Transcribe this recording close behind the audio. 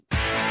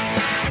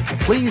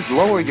Please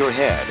lower your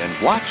head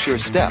and watch your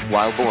step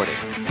while boarding.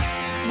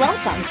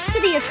 Welcome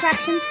to the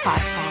Attractions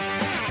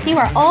Podcast. You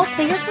are all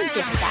clear for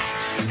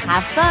dispatch.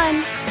 Have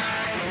fun.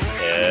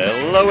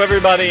 Hello,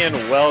 everybody, and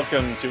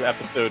welcome to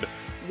episode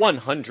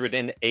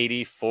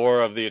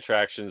 184 of the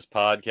Attractions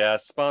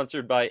Podcast,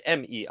 sponsored by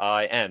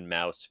MEI and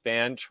Mouse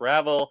Fan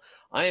Travel.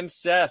 I am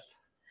Seth.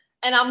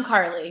 And I'm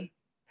Carly.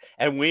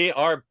 And we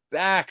are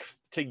back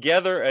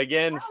together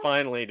again,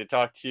 finally, to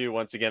talk to you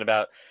once again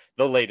about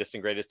the latest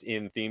and greatest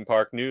in theme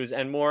park news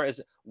and more, as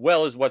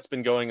well as what's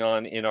been going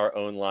on in our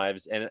own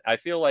lives. And I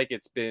feel like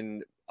it's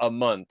been a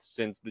month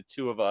since the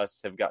two of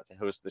us have got to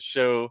host the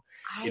show.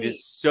 It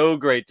is so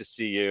great to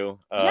see you.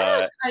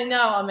 Yes, I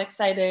know. I'm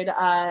excited.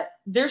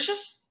 There's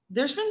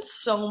been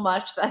so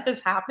much that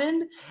has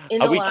happened in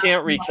the last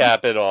can't month.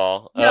 Recap it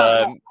all.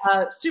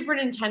 Super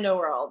Nintendo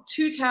World,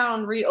 Two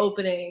Town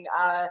reopening.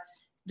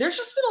 There's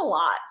just been a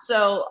lot.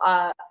 So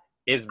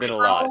it's been a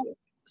lot.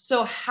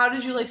 So how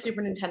did you like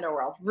Super Nintendo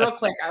World? Real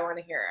quick, I want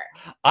to hear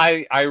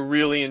it. I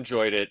really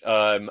enjoyed it.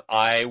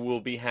 I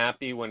will be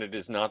happy when it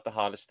is not the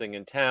hottest thing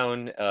in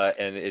town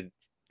and it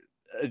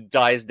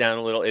dies down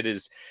a little. It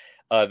is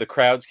the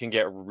crowds can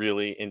get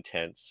really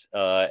intense,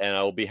 and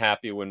I will be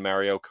happy when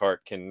Mario Kart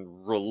can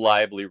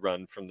reliably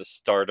run from the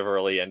start of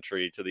early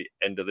entry to the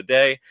end of the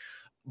day.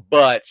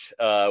 But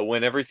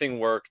when everything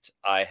worked,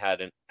 I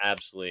had an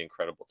absolutely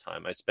incredible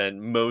time. I spent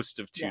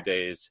most of 2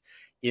 days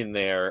in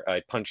there.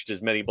 I punched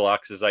as many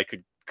blocks as I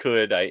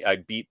could. I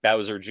beat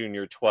Bowser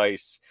Jr.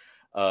 twice.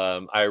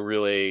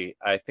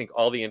 I think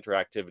all the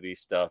interactivity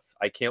stuff,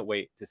 I can't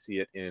wait to see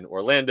it in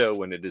Orlando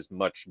when it is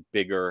much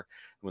bigger,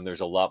 when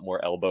there's a lot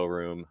more elbow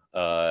room.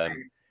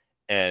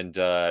 And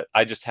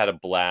I just had a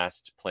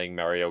blast playing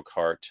Mario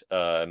Kart.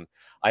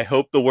 I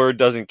hope the word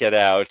doesn't get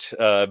out,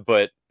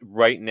 but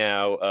right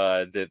now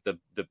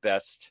the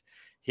best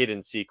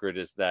hidden secret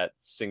is that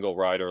single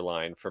rider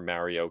line for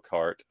Mario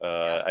Kart.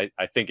 I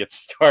think it's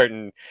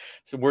starting,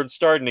 so word's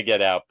starting to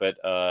get out, but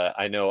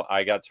I know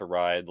I got to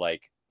ride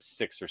like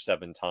 6 or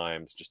 7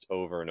 times just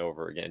over and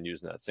over again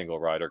using that single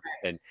rider.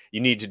 And you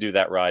need to do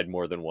that ride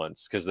more than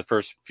once because the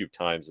first few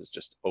times is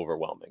just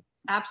overwhelming.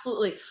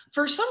 Absolutely.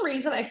 For some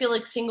reason, I feel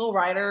like single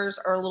riders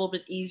are a little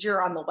bit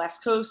easier on the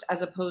West Coast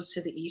as opposed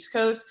to the East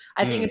Coast.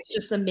 I think it's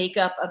just the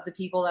makeup of the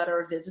people that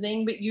are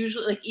visiting. But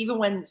usually, like even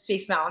when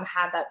Space Mountain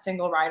had that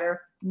single rider,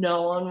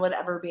 no one would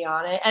ever be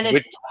on it.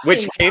 And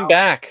which came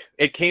back.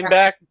 It came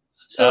back.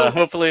 So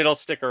hopefully it'll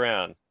stick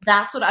around.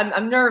 That's what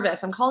I'm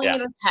nervous. I'm calling it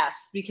a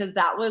test because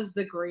that was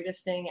the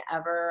greatest thing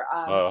ever.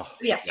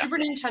 Super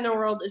Nintendo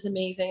World is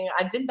amazing.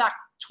 I've been back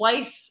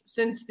twice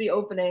since the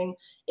opening.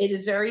 It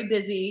is very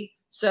busy.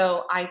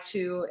 So I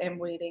too am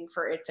waiting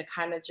for it to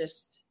kind of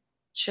just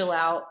chill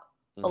out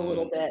a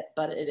little bit,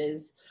 but it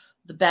is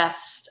the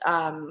best.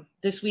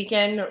 This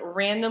weekend,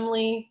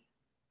 randomly,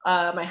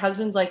 my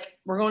husband's like,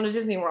 we're going to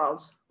Disney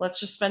World. Let's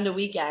just spend a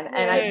weekend.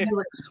 And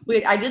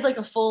I did like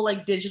a full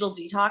like digital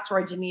detox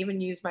where I didn't even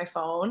use my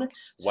phone.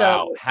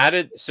 Wow.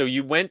 So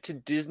you went to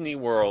Disney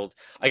World.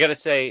 I got to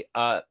say,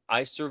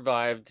 I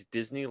survived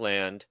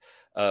Disneyland.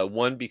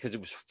 One, because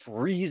it was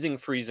freezing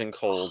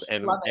cold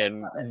and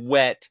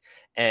wet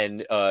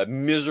and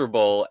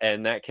miserable,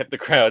 and that kept the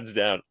crowds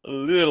down a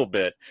little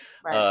bit.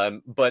 Right.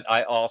 But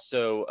I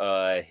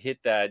also hit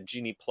that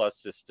Genie Plus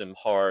system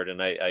hard,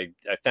 and I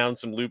found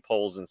some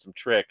loopholes and some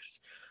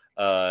tricks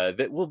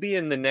that will be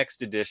in the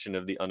next edition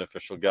of the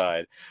unofficial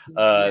guide.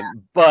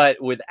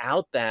 But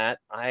without that,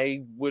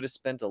 I would have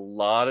spent a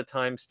lot of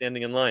time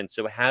standing in line.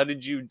 So how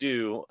did you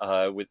do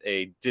with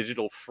a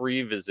digital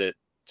free visit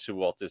to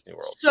Walt Disney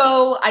World?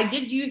 So I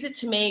did use it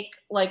to make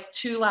like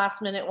 2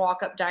 last-minute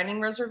walk-up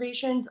dining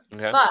reservations,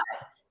 but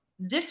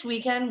this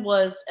weekend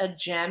was a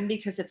gem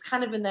because it's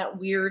kind of in that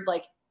weird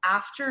like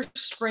after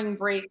spring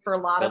break for a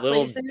lot of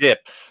places.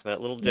 That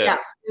little dip.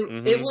 Yes,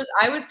 it was,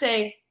 I would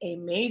say, a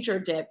major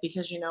dip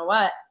because you know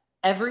what?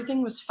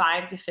 Everything was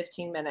 5 to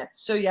 15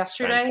 minutes. So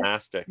yesterday,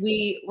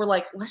 we were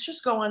like, let's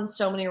just go on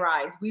so many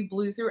rides. We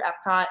blew through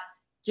Epcot,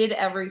 did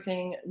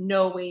everything,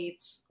 no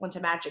waits, went to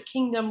Magic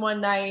Kingdom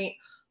one night,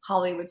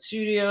 Hollywood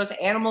Studios,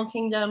 Animal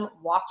Kingdom,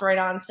 walked right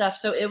on stuff.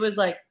 So it was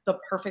like the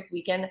perfect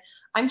weekend.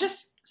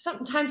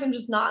 Sometimes I'm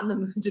just not in the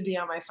mood to be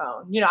on my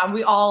phone. You know,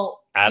 we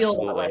all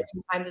feel that way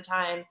from time to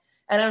time.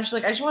 And I was just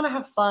like, I just want to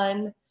have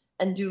fun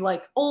and do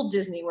like old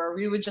Disney where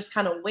we would just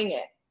kind of wing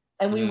it.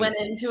 And we went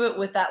into it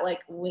with that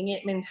like wing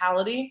it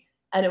mentality.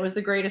 And it was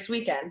the greatest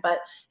weekend, but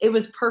it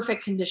was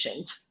perfect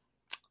conditions.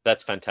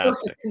 That's fantastic.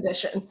 Perfect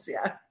conditions.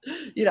 Yeah.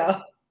 You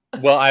know,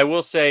 well, I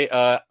will say,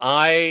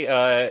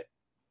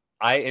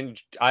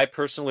 I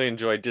personally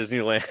enjoy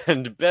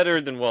Disneyland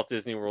better than Walt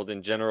Disney World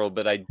in general,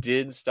 but I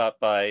did stop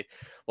by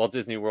Walt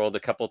Disney World a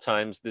couple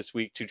times this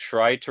week to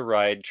try to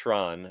ride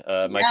Tron.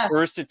 My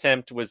first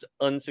attempt was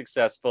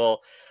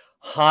unsuccessful.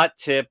 Hot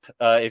tip,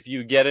 if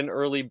you get an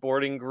early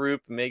boarding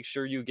group, make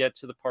sure you get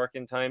to the park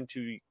in time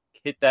to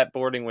hit that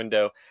boarding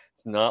window.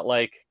 It's not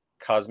like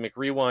Cosmic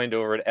Rewind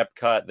over at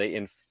Epcot. They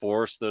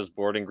enforce those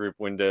boarding group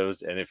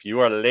windows, and if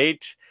you are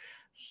late,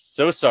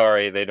 So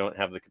sorry they don't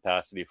have the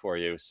capacity for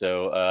you.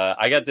 So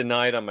I got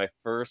denied on my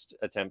first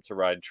attempt to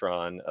ride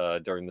Tron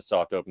during the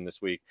soft open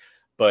this week.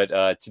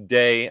 But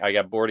today I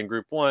got boarding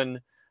group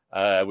 1.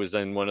 I was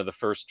in one of the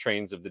first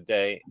trains of the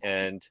day,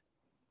 and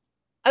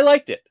I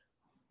liked it.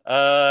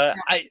 I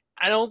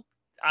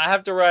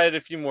have to ride it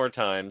a few more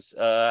times.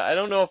 I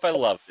don't know if I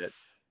loved it.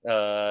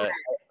 I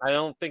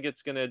don't think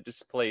it's going to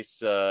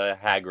displace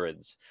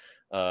Hagrid's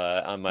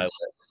on my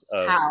list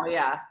of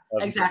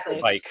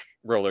exactly bike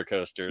roller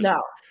coasters.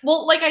 No.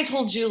 Well, like I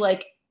told you,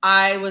 like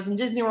I was in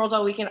Disney World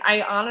all weekend.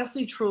 I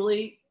honestly,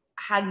 truly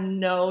had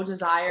no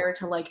desire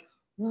to like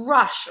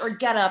rush or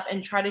get up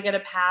and try to get a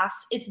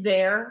pass. It's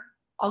there.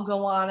 I'll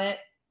go on it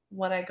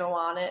when I go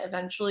on it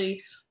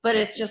eventually. But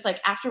it's just like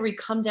after we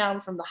come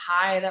down from the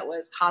high that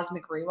was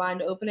Cosmic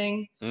Rewind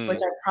opening, which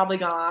I've probably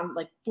gone on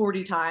like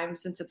 40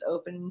 times since it's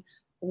open.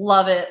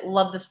 Love it.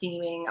 Love the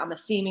theming. I'm a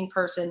theming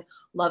person.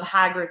 Love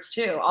Hagrid's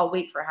too. I'll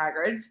wait for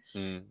Hagrid's.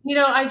 You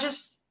know, I'm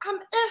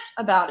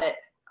about it.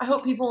 I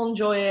hope people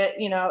enjoy it.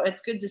 You know,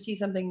 it's good to see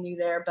something new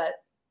there, but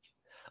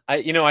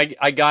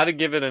I got to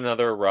give it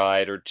another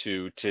ride or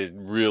two to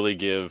really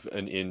give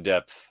an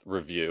in-depth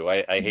review.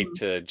 I hate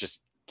to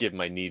just give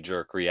my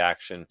knee-jerk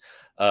reaction.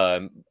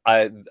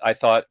 I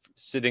thought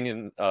sitting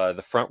in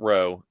the front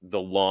row,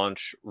 the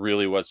launch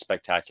really was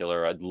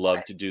spectacular. I'd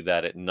love to do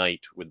that at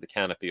night with the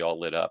canopy all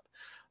lit up.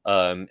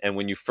 And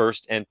when you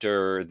first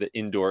enter the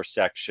indoor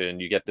section,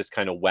 you get this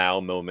kind of wow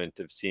moment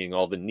of seeing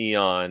all the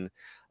neon.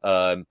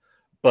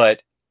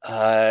 But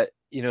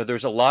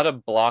there's a lot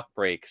of block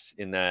breaks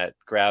in that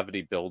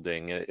gravity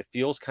building. It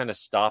feels kind of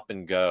stop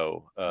and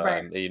go.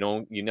 You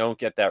don't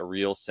get that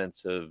real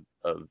sense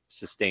of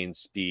sustained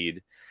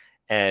speed,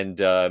 and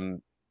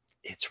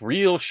it's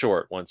real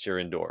short once you're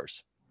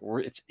indoors.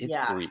 It's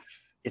brief.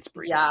 It's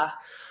brief. Yeah.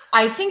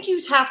 I think you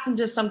tapped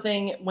into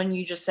something when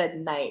you just said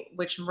night,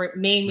 which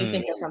made me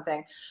think of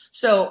something.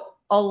 So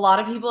a lot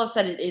of people have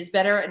said it is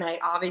better, and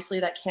obviously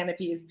that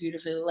canopy is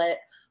beautifully lit.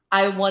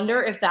 I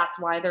wonder if that's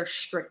why they're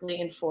strictly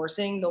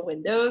enforcing the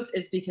windows,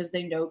 is because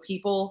they know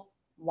people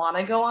want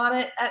to go on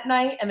it at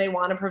night and they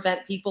want to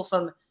prevent people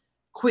from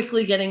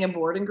quickly getting a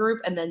boarding group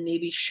and then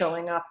maybe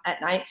showing up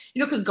at night. You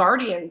know, because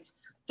Guardians,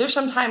 there's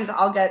sometimes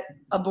I'll get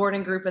a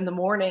boarding group in the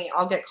morning,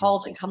 I'll get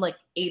called and come like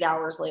 8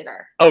 hours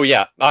later. Oh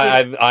yeah,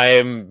 I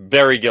am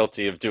very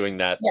guilty of doing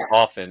that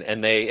often,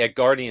 and at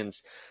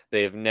Guardians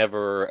they have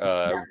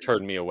never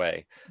turned me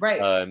away. Right.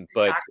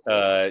 But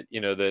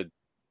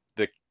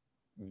the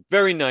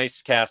very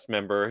nice cast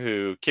member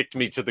who kicked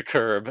me to the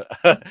curb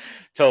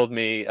told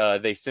me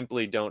they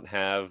simply don't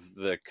have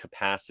the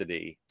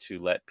capacity to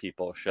let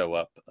people show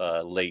up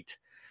late.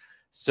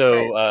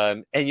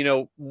 So,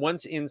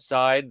 once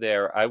inside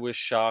there, I was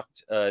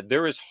shocked.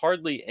 There is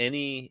hardly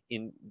any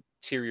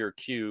interior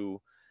queue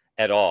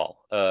at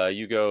all.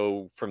 You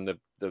go from the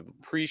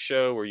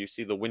pre-show where you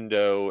see the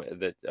window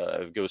that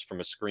goes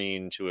from a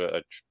screen to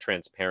a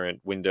transparent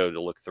window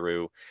to look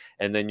through,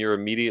 and then you're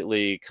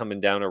immediately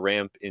coming down a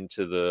ramp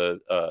into the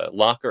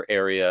locker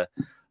area.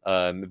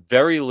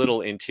 Very little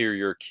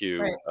interior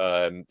queue.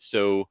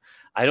 So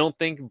I don't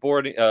think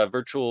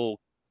virtual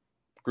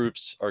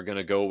groups are going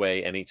to go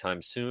away anytime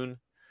soon.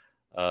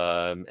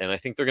 And I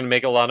think they're going to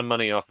make a lot of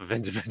money off of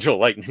individual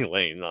lightning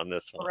lane on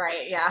this one.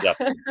 Right. Yeah.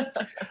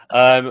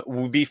 Yep.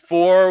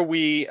 Before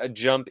we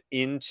jump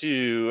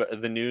into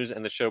the news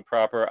and the show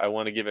proper, I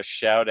want to give a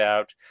shout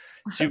out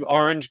to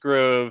Orange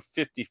Grove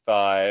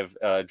 55,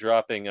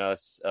 dropping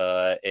us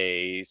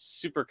a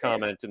super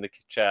comment in the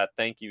chat.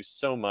 Thank you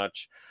so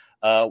much.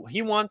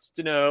 He wants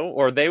to know,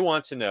 or they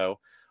want to know,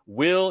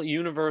 will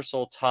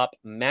Universal top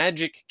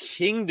Magic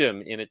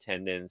Kingdom in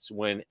attendance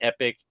when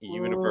Epic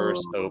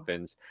Universe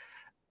opens?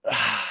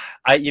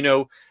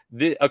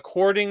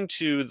 According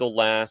to the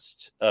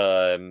last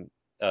TAACOM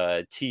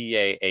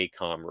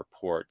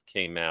report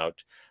came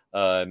out,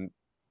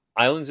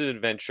 Islands of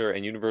Adventure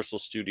and Universal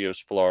Studios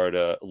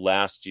Florida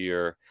last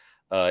year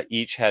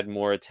each had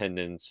more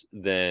attendance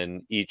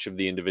than each of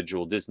the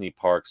individual Disney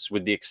parks,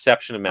 with the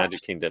exception of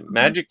Magic Kingdom.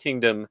 Magic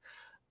Kingdom,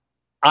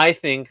 I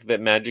think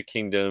that Magic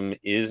Kingdom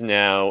is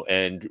now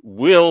and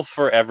will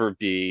forever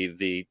be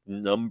the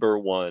number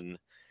one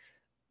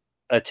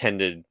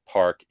attended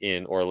park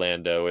in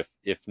Orlando,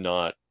 if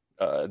not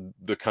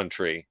the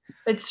country.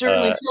 It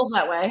certainly feels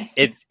that way.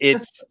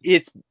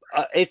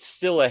 It's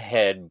still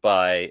ahead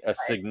by a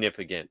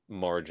significant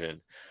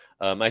margin.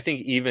 I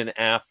think even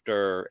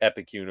after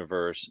Epic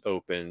Universe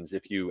opens,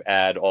 if you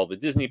add all the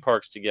Disney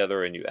parks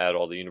together and you add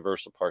all the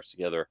Universal parks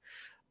together,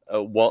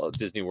 Walt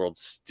Disney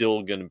World's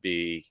still going to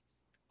be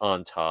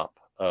on top.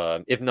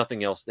 If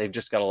nothing else, they've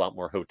just got a lot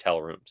more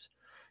hotel rooms.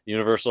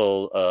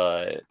 Universal,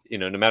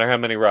 no matter how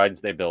many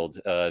rides they build,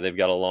 they've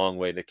got a long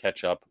way to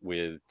catch up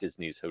with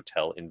Disney's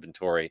hotel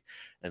inventory,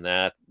 and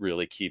that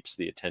really keeps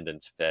the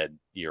attendance fed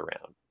year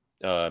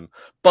round.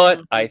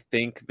 But I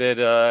think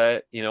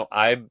that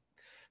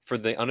for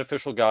the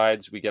unofficial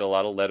guides, we get a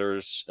lot of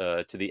letters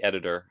to the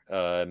editor,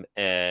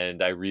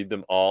 and I read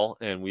them all.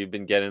 And we've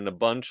been getting a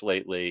bunch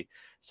lately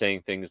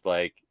saying things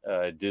like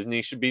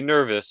Disney should be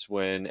nervous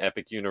when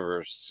Epic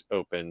Universe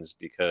opens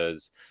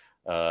because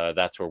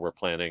that's where we're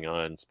planning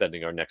on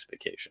spending our next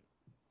vacation.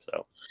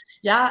 So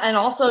yeah, and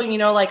also, you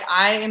know, like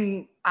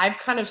I've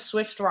kind of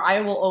switched where I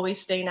will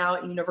always stay now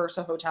at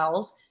Universal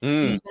hotels,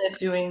 even if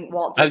doing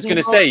Walt Disney. I was going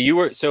to say, you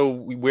were, so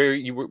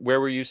where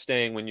were you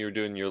staying when you were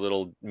doing your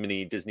little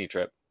mini Disney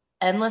trip?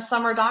 Endless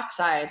Summer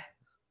Dockside.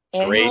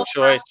 Great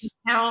choice.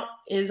 Count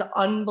is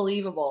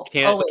unbelievable.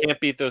 Can't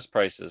beat those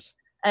prices.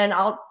 And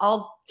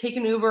I'll take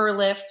an Uber or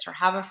Lyft or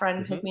have a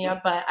friend pick me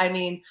up. But I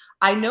mean,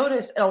 I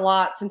notice a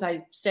lot since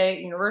I stay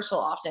at Universal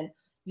often.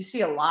 You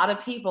see a lot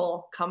of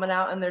people coming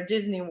out in their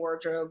Disney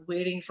wardrobe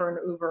waiting for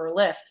an Uber or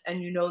Lyft,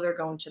 and you know they're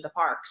going to the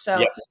park.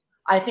 So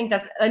I think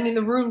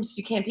the rooms,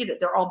 you can't beat it.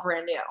 They're all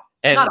brand new.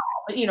 And, not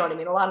all, but you know what I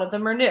mean? A lot of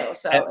them are new.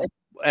 So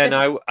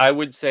I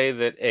would say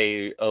that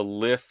a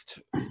lift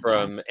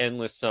from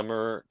Endless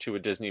Summer to a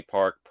Disney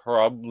park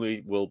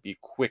probably will be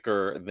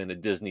quicker than a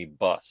Disney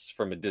bus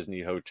from a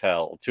Disney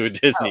hotel to a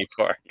Disney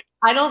park.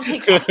 I don't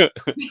take the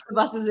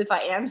buses if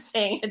I am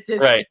staying at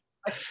Disney.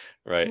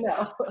 Right.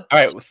 No. All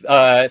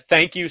right.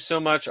 Thank you so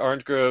much,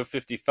 Orange Grove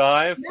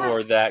 55,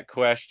 for that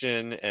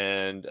question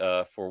and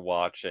for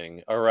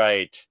watching. All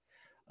right.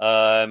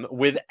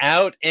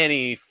 Without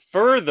any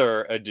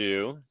further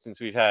ado, since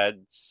we've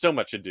had so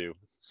much ado,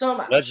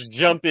 let's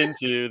jump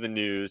into the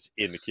news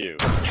in the queue.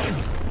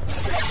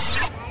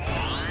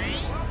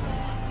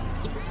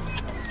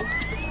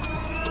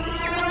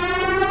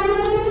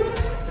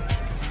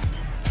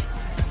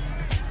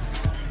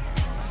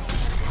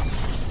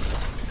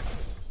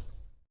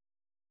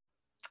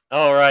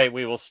 All right,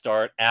 we will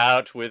start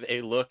out with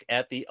a look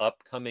at the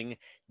upcoming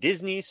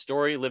Disney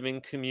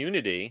Storyliving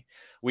community,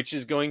 which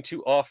is going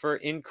to offer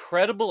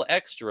incredible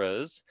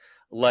extras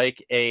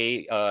like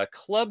a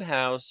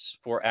clubhouse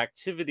for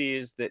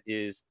activities that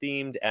is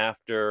themed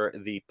after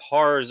the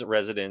Pars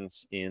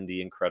residence in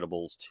The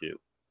Incredibles 2.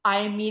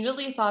 I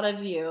immediately thought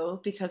of you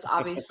because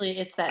obviously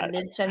it's that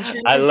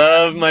mid-century. I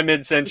love my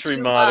mid-century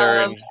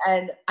modern.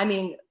 And I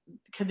mean,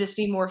 could this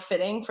be more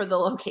fitting for the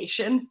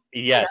location?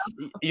 Yes.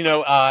 You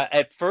know,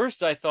 at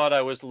first I thought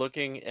I was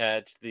looking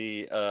at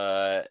the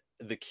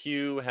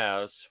queue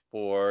house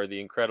for the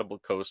Incredible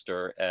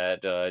Coaster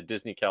at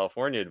Disney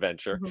California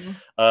Adventure.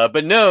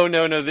 But no,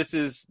 this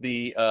is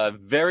the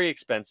very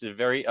expensive,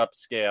 very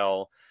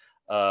upscale.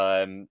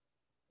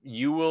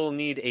 You will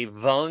need a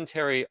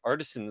voluntary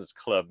Artisans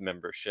Club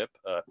membership,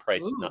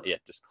 price not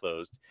yet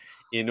disclosed,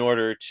 in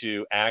order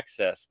to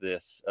access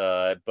this.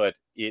 But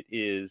it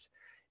is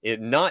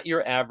not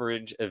your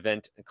average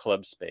event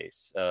club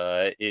space.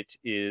 It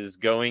is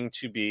going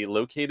to be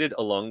located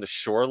along the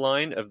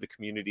shoreline of the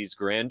community's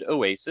Grand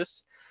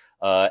Oasis,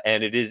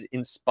 and it is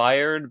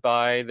inspired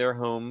by their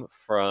home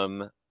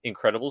from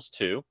Incredibles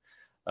 2.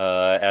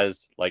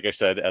 As like I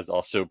said, as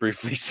also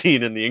briefly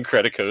seen in the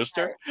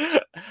Incredicoaster.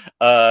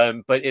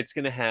 But it's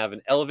going to have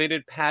an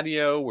elevated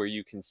patio where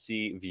you can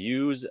see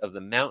views of the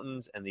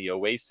mountains and the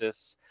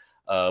oasis,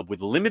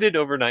 with limited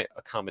overnight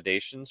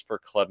accommodations for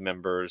club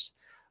members.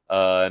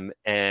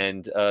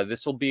 And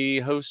this will be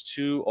host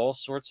to all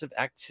sorts of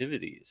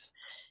activities.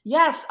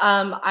 Yes,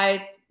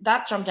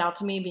 that jumped out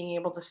to me, being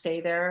able to stay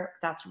there.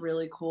 That's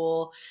really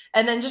cool.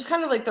 And then just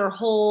kind of like their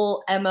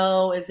whole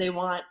MO is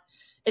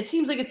it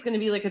seems like it's going to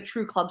be like a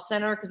true club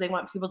center because they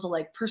want people to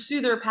like pursue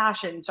their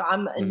passion. So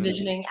I'm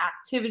envisioning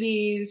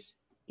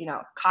activities, you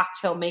know,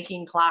 cocktail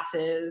making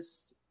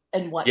classes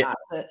and whatnot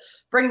to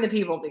bring the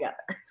people together.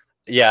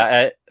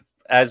 Yeah.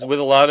 As with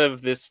a lot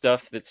of this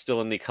stuff that's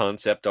still in the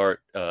concept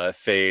art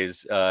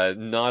phase,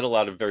 not a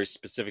lot of very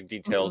specific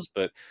details,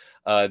 but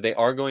they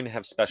are going to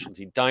have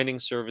specialty dining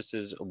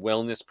services,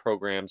 wellness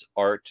programs,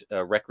 art,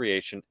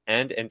 recreation,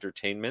 and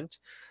entertainment.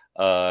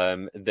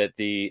 That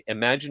the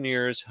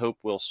Imagineers hope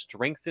will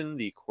strengthen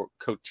the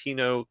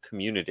Cotino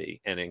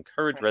community and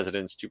encourage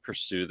residents to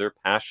pursue their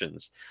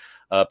passions.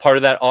 Part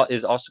of that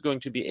is also going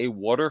to be a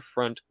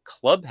waterfront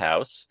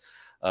clubhouse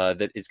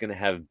that is going to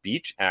have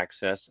beach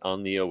access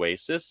on the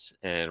Oasis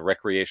and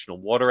recreational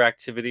water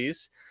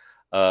activities.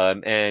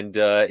 And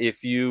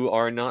if you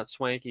are not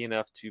swanky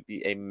enough to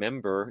be a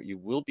member, you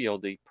will be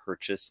able to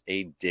purchase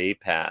a day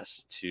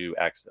pass to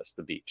access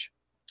the beach.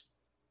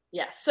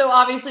 Yes. So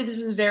obviously this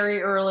is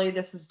very early.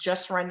 This is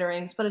just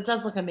renderings, but it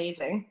does look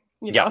amazing.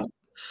 You know?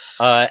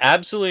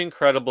 Absolutely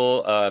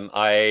incredible.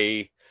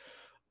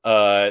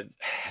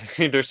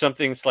 There's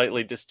something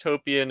slightly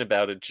dystopian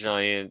about a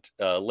giant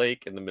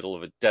lake in the middle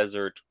of a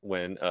desert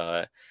when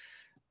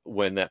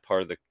that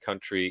part of the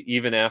country,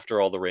 even after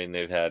all the rain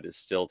they've had, is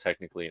still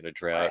technically in a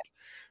drought.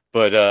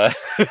 But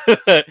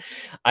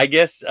I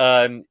guess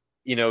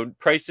you know,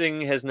 pricing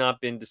has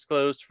not been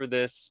disclosed for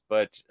this,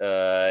 but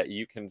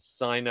you can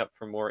sign up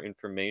for more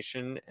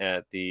information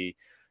at the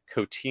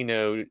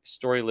Cotino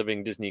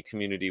Storyliving Disney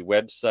Community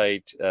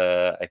website.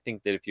 I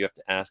think that if you have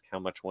to ask how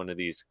much one of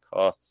these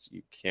costs,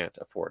 you can't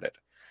afford it.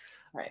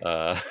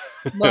 Right.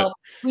 Well,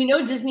 we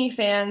know Disney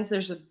fans,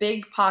 there's a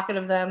big pocket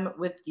of them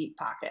with deep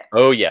pockets.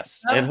 Oh,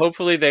 yes. And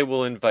hopefully they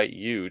will invite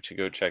you to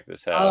go check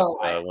this out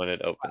when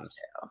it opens.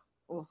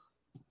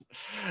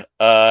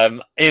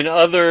 In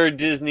other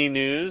Disney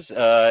news,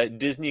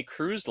 Disney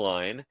Cruise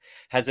Line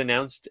has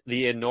announced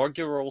the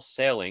inaugural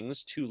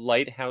sailings to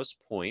Lighthouse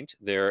Point,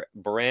 their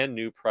brand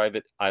new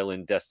private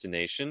island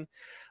destination.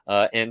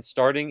 And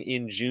starting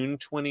in June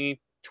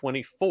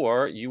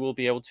 2024, you will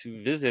be able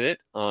to visit it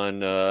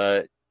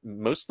on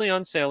mostly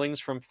on sailings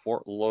from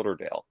Fort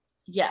Lauderdale.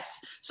 Yes.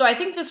 So I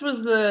think this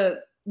was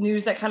the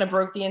news that kind of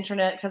broke the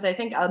internet because I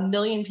think 1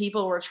 million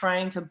people were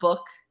trying to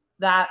book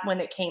that when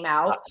it came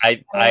out.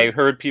 I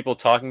heard people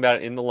talking about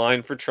it in the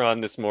line for Tron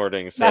this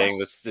morning, saying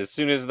this as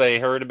soon as they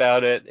heard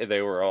about it,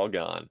 they were all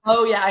gone.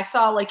 Oh yeah, I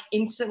saw like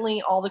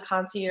instantly all the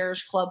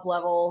concierge club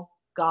level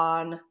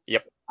gone.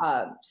 Yep.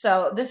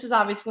 So this is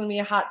obviously going to be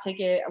a hot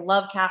ticket. I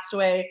love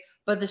Castaway,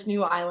 but this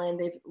new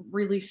island, they've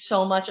released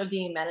so much of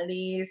the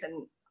amenities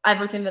and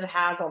everything that it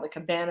has, all the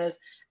cabanas,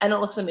 and it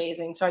looks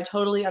amazing. So I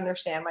totally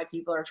understand why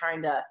people are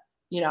trying to,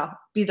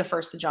 be the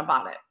first to jump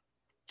on it.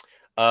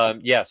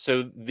 Yeah,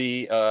 so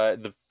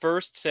the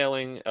first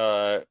sailing,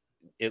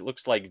 it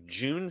looks like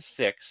June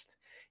 6th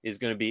is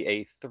going to be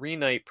a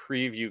 3-night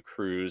preview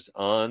cruise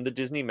on the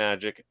Disney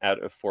Magic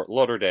out of Fort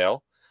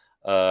Lauderdale,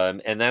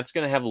 and that's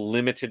going to have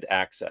limited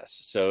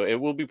access. So it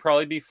will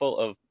probably be full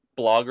of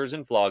bloggers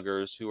and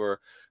vloggers who are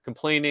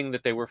complaining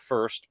that they were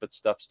first, but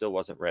stuff still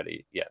wasn't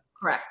ready yet.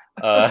 Correct.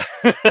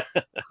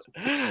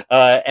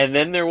 And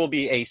then there will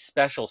be a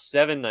special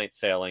 7-night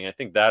sailing. I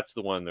think that's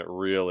the one that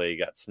really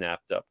got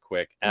snapped up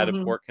quick out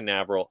of Port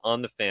Canaveral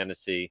on the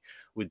Fantasy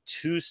with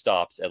 2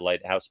 stops at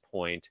Lighthouse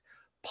Point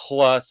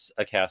plus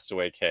a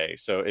Castaway Cay.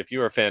 So if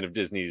you're a fan of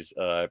Disney's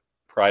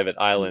private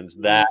islands,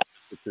 that's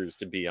the cruise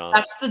to be on.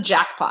 That's the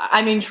jackpot.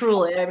 I mean,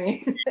 truly. I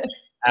mean,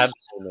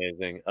 absolutely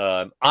amazing.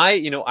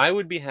 I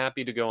would be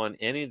happy to go on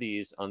any of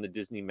these on the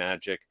Disney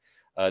Magic.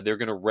 They're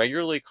going to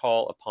regularly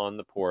call upon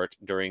the port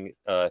during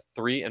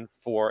 3 and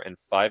 4 and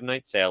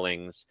 5-night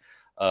sailings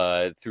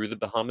through the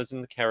Bahamas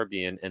and the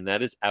Caribbean, and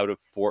that is out of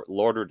Fort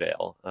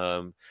Lauderdale,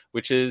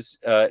 which is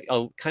kind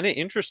of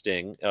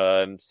interesting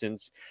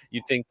since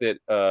you'd think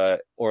that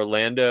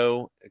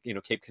Orlando,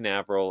 Cape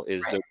Canaveral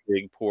is the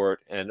big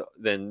port, and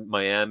then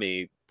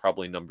Miami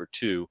probably number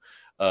 2.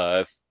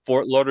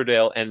 Fort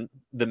Lauderdale and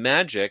the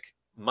Magic,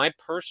 my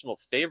personal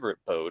favorite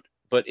boat,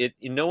 but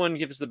no one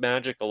gives the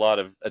Magic a lot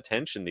of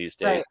attention these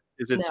days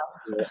because it's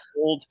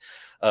old.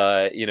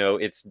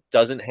 It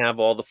doesn't have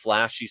all the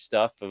flashy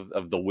stuff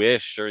of the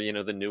Wish or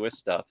the newest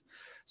stuff.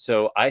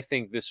 So I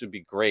think this would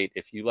be great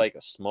if you like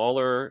a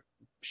smaller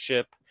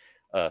ship,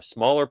 a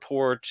smaller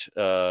port,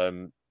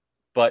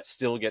 but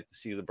still get to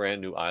see the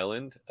brand new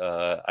island.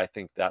 I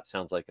think that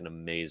sounds like an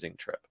amazing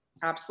trip.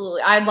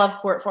 Absolutely. I love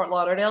Fort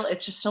Lauderdale.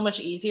 It's just so much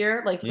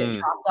easier, like to get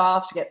dropped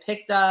off, to get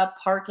picked up,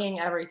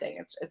 parking,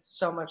 everything. It's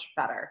so much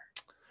better.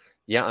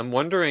 Yeah, I'm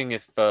wondering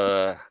if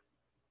the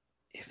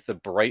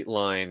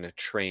Brightline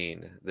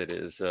train that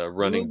is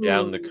running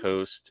down the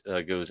coast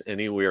goes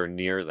anywhere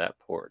near that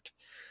port.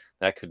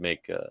 That could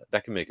make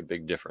a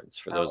big difference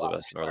for those of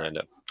us in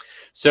Orlando.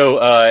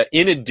 So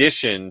in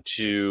addition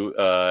to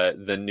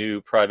the new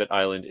private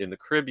island in the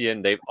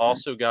Caribbean, they've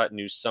also got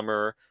new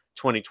summer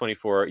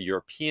 2024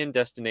 European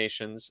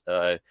destinations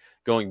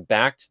going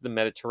back to the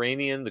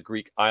Mediterranean, the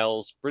Greek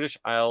Isles, British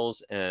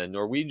Isles, and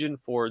Norwegian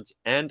Fords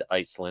and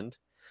Iceland.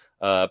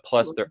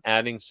 Plus, they're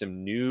adding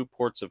some new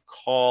ports of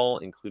call,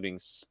 including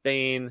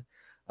Spain,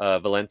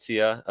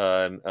 Valencia,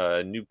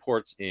 new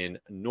ports in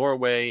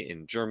Norway,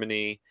 in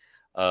Germany,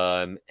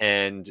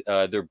 and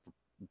they're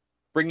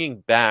bringing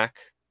back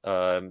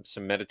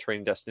some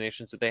Mediterranean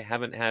destinations that they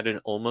haven't had in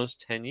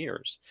almost 10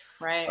 years.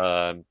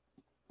 Right.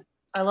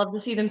 I love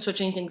to see them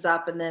switching things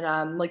up. And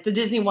then like the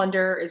Disney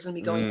Wonder is going to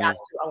be going back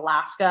to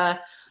Alaska.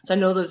 So I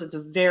know it's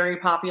a very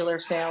popular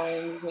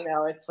sailing.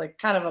 It's like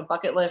kind of a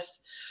bucket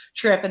list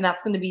trip. And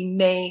that's going to be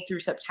May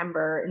through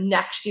September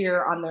next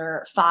year on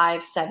their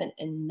 5, 7,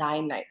 and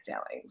 9-night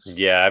sailings.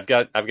 Yeah,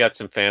 I've got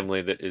some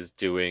family that is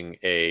doing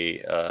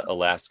a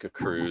Alaska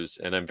cruise,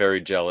 and I'm very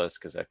jealous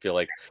because I feel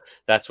like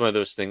that's one of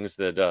those things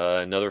that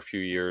another few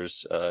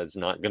years is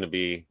not going to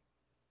be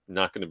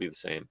the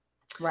same.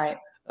 Right.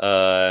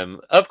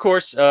 Of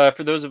course,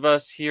 for those of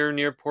us here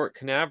near Port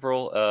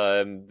Canaveral,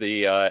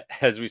 the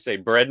as we say,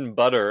 bread and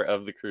butter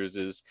of the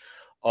cruises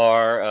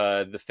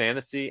are the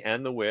Fantasy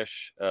and the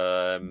Wish,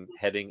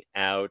 heading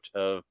out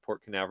of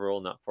Port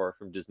Canaveral, not far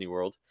from Disney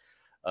World.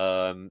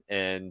 And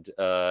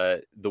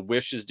the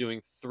Wish is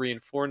doing 3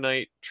 and 4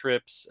 night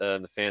trips,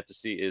 and the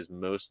Fantasy is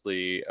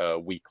mostly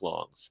week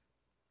longs.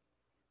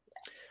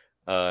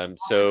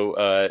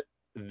 So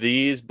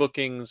these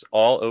bookings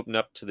all open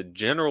up to the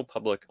general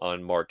public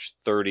on March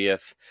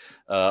 30th,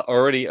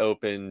 already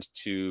opened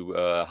to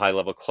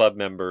high-level club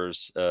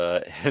members,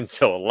 and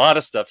so a lot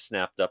of stuff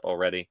snapped up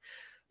already.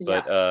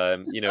 But,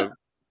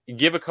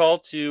 give a call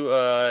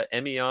to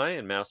MEI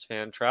and Mouse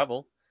Fan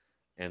Travel,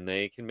 and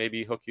they can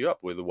maybe hook you up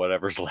with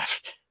whatever's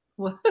left.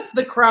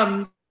 The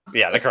crumbs.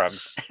 Yeah, the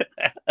crumbs.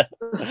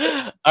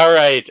 All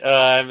right,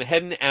 I'm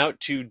heading out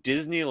to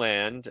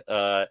Disneyland.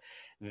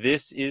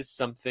 This is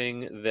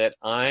something that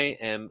I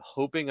am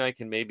hoping I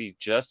can maybe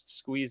just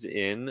squeeze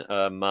in.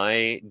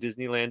 My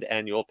Disneyland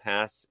annual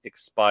pass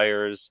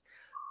expires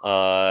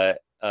or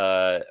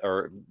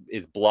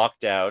is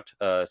blocked out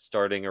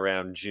starting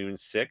around June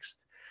 6th,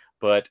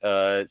 but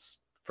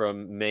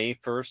from May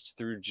 1st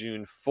through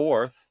June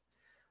 4th.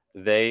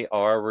 They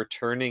are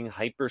returning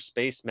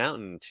Hyperspace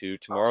Mountain to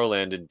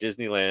Tomorrowland and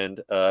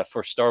Disneyland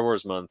for Star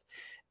Wars month.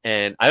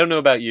 And I don't know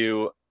about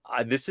you,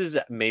 this is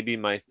maybe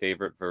my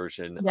favorite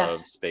version of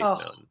Space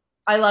Mountain.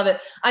 I love it.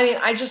 I mean,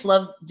 I just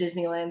love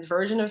Disneyland's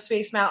version of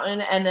Space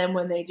Mountain, and then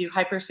when they do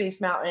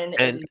Hyperspace Mountain,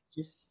 it is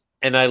just.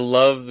 And I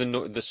love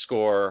the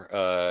score,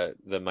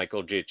 the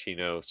Michael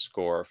Giacchino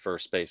score for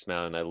Space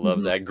Mountain. I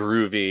love that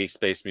groovy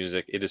space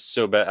music. It is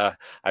so bad.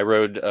 I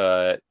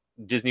rode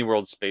Disney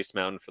World Space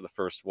Mountain for the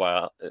first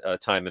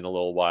time in a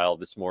little while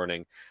this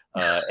morning,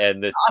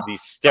 and the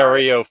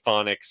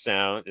stereophonic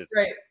sound is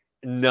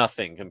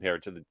nothing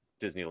compared to the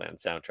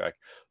Disneyland soundtrack.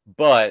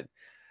 But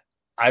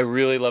I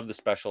really love the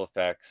special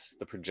effects,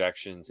 the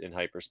projections in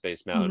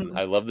Hyperspace Mountain.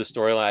 I love the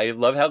storyline. I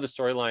love how the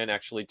storyline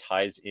actually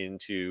ties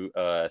into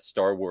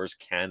Star Wars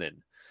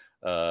canon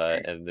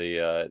and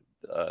the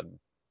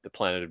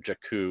planet of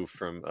Jakku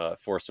from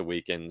Force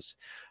Awakens.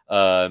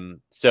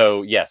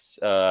 So yes,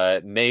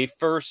 May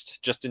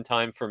 1st, just in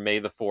time for May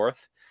the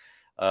 4th.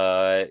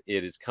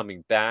 It is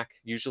coming back.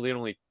 Usually it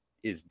only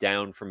is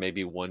down for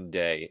maybe one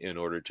day in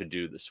order to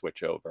do the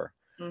switch over.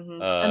 And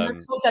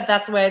let's hope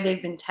that's why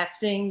they've been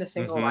testing the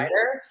single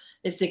rider,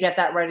 is to get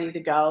that ready to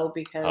go,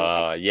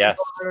 because yes,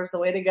 the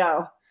way to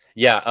go.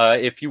 Yeah,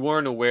 if you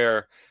weren't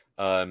aware,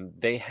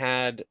 they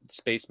had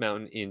Space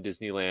Mountain in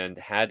Disneyland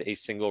had a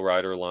single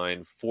rider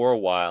line for a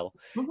while.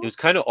 It was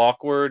kind of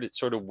awkward. It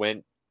sort of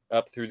went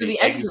up through the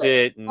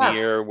exit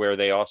near where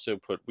they also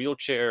put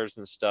wheelchairs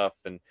and stuff,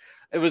 and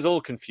it was a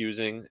little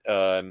confusing.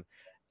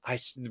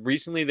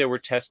 Recently they were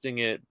testing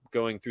it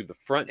going through the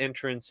front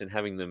entrance and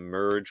having them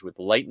merge with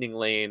Lightning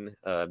Lane.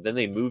 Then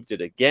they moved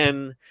it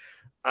again.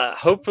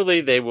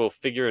 Hopefully they will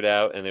figure it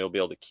out and they will be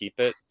able to keep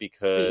it,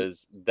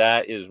 because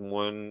that is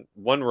one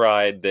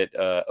ride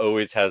that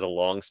always has a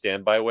long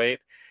standby wait,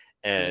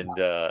 and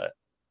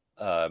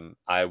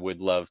I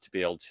would love to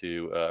be able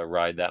to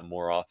ride that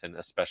more often,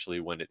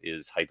 especially when it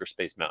is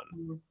Hyperspace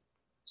Mountain.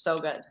 So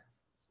good.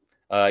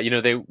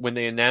 When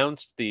they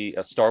announced the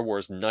Star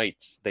Wars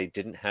Nights, they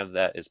didn't have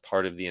that as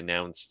part of the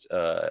announced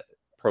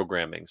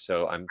programming.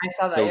 So I'm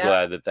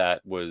glad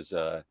that was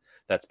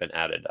that's been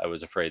added. I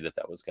was afraid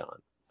that was gone.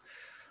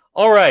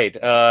 All right,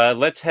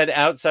 let's head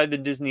outside the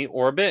Disney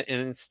orbit and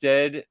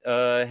instead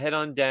head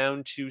on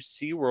down to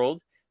SeaWorld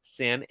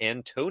San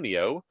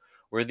Antonio,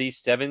 where the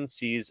Seven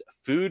Seas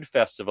Food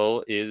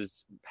Festival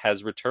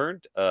has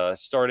returned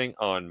starting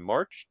on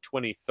March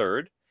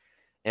 23rd.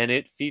 And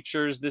it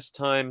features this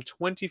time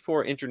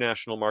 24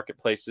 international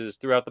marketplaces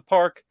throughout the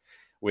park,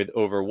 with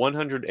over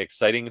 100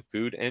 exciting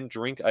food and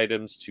drink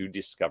items to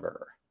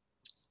discover.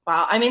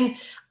 Wow. I mean,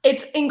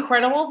 it's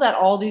incredible that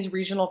all these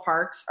regional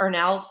parks are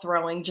now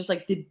throwing just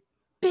like the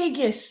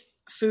biggest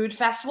food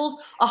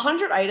festivals.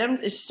 100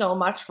 items is so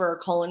much for a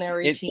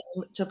culinary team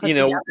to put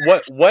together.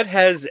 What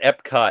has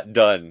Epcot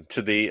done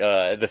to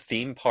the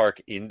theme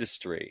park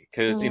industry?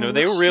 Because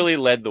they really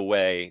led the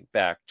way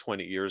back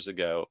 20 years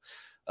ago.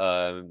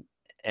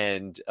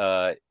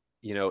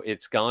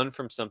 It's gone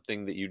from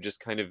something that you just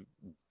kind of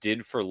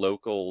did for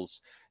locals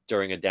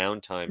during a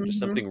downtime to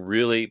something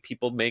really,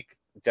 people make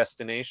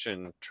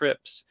destination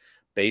trips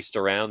based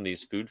around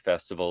these food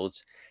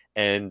festivals.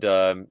 And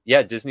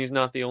Disney's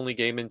not the only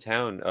game in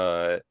town.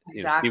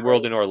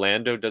 SeaWorld in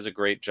Orlando does a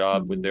great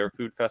job with their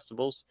food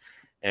festivals.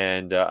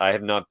 And I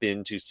have not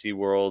been to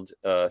SeaWorld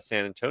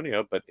San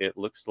Antonio, but it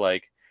looks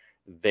like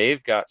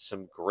they've got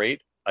some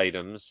great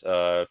items,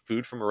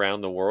 food from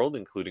around the world,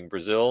 including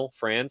Brazil,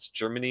 France,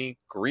 Germany,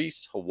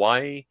 Greece,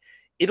 Hawaii,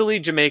 Italy,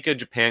 Jamaica,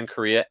 Japan,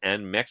 Korea,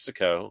 and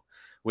Mexico,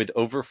 with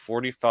over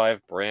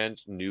 45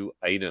 brand new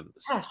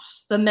items.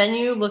 Yes, the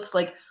menu looks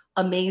like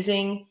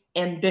amazing,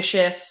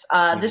 ambitious.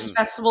 This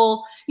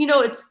festival,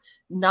 it's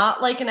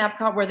not like an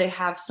Epcot where they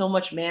have so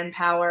much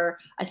manpower.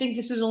 I think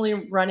this is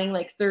only running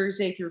like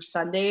Thursday through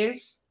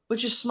Sundays,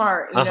 which is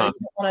smart. You don't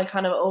want to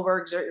kind of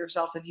overexert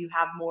yourself if you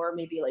have more,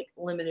 maybe like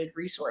limited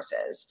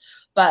resources.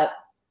 But,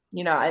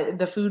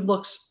 the food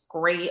looks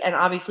great. And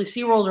obviously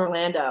SeaWorld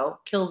Orlando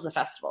kills the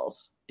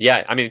festivals.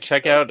 Yeah, I mean,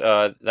 check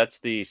out, that's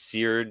the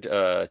seared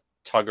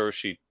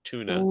Tagoshi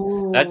tuna.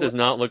 Ooh. That does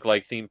not look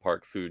like theme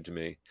park food to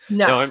me.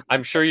 No,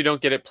 I'm sure you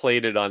don't get it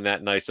plated on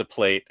that nice a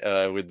plate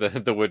with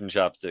the wooden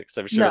chopsticks.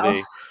 I'm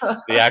sure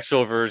the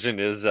actual version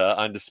is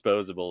on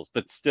disposables,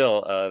 but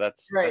still,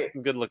 that's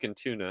some good looking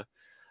tuna.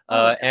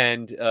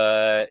 And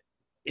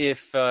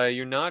if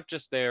you're not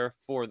just there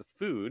for the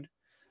food,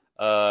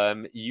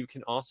 you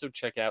can also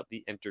check out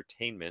the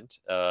entertainment.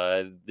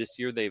 This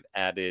year they've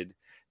added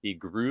the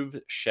Groove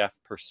Chef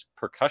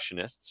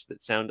percussionists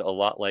that sound a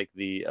lot like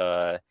the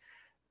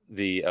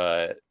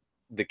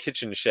the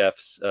kitchen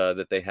chefs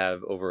that they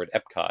have over at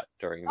Epcot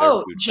during their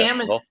food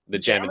festival. The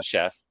Jam and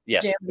Chef.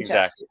 Yes,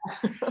 exactly.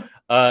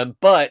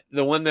 But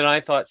the one that I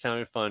thought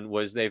sounded fun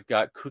was they've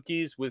got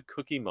cookies with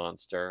Cookie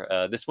Monster.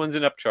 This one's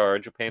an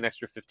upcharge. You'll pay an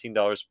extra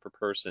 $15 per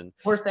person.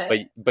 Worth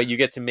it. But you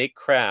get to make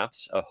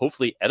crafts,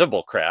 hopefully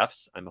edible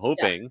crafts, I'm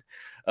hoping,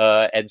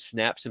 and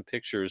snap some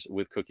pictures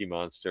with Cookie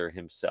Monster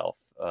himself.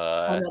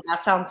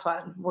 That sounds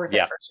fun. Worth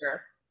it for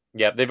sure.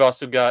 Yeah, they've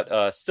also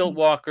got stilt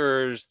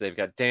walkers, they've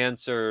got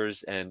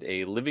dancers, and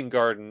a living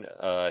garden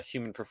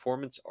human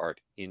performance art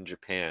in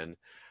Japan.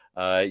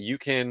 You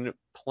can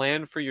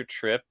plan for your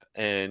trip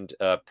and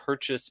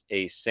purchase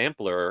a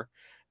sampler.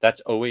 That's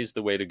always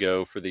the way to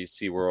go for these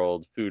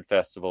SeaWorld food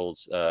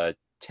festivals.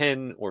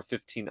 10 or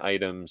 15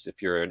 items.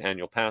 If you're an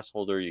annual pass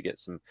holder, you get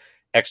some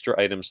extra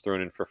items thrown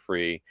in for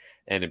free,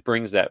 and it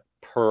brings that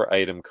per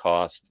item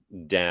cost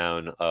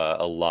down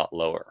a lot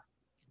lower.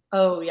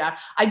 Oh, yeah.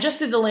 I just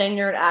did the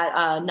lanyard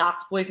at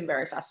Knott's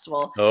Boysenberry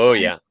Festival. Oh,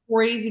 yeah. It's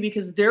crazy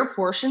because their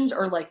portions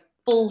are like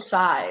full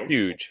size.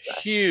 Huge.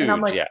 And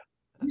I'm like, yeah.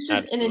 This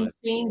is an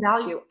insane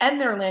value. And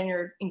their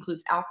lanyard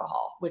includes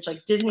alcohol, which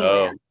like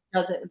Disneyland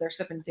doesn't. They're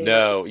sipping zero.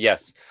 No,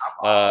 yes.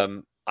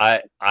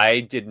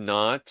 I did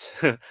not.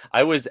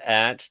 I was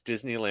at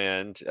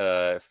Disneyland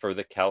for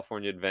the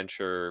California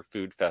Adventure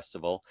Food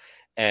Festival,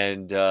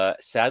 and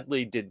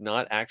sadly did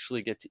not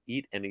actually get to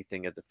eat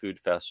anything at the food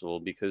festival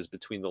because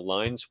between the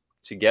lines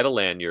to get a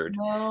lanyard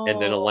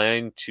and then a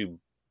line to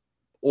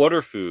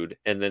order food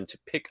and then to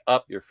pick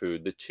up your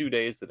food, the 2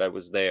 days that I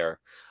was there,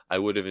 I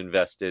would have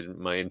invested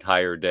my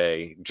entire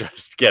day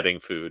just getting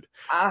food.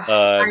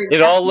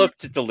 It all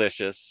looked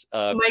delicious.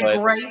 My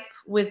gripe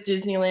with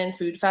Disneyland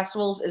food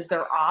festivals is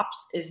their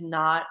ops is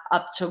not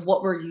up to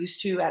what we're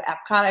used to at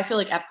Epcot. I feel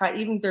like Epcot,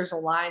 even if there's a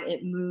line,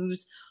 it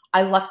moves.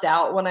 I lucked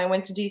out when I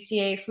went to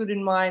DCA Food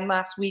and Wine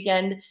last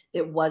weekend.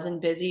 It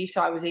wasn't busy,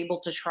 so I was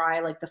able to try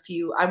like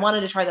I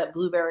wanted to try that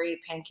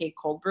blueberry pancake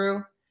cold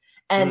brew.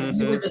 And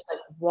you were just like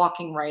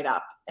walking right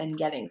up and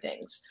getting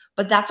things.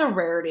 But that's a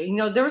rarity. You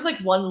know, there was like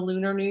one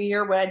Lunar New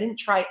Year where I didn't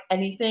try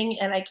anything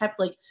and I kept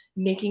like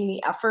making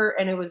the effort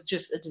and it was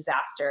just a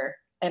disaster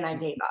and I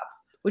gave up,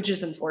 which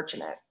is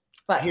unfortunate.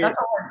 But that's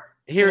all.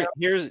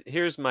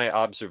 Here's my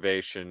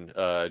observation,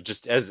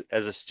 just as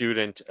a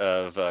student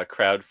of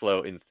crowd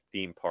flow in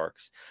theme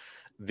parks.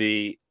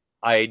 The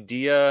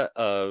idea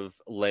of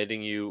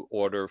letting you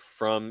order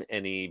from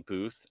any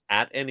booth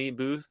at any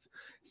booth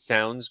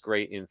sounds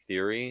great in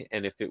theory,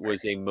 and if it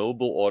was a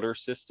mobile order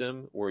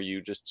system where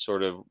you just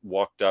sort of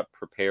walked up,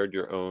 prepared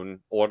your own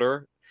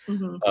order,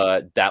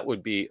 that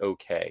would be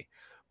okay.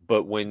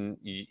 But when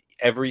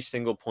every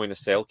single point of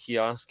sale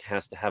kiosk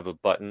has to have a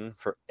button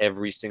for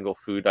every single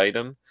food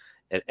item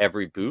at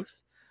every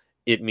booth,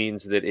 it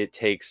means that it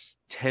takes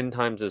 10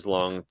 times as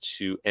long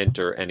to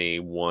enter any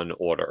one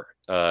order.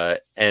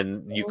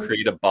 And you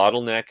create a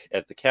bottleneck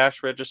at the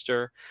cash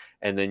register,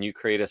 and then you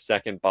create a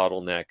second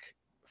bottleneck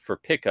for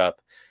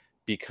pickup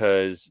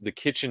because the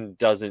kitchen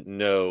doesn't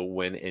know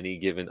when any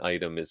given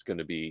item is going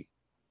to be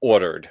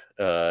ordered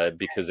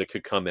because it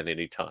could come at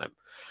any time.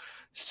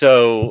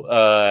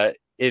 So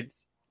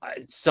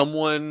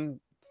someone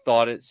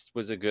thought it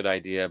was a good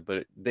idea,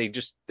 but they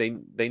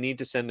need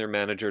to send their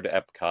manager to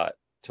Epcot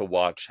to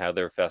watch how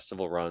their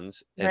festival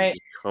runs and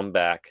come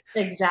back.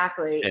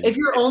 Exactly. If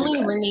you're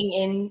only ringing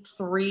in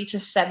 3 to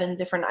 7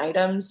 different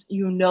items,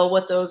 you know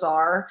what those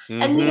are.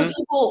 And you know,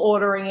 people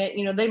ordering it,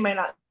 you know, they might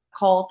not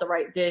call it the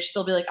right dish.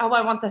 They'll be like, oh,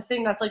 I want the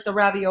thing that's like the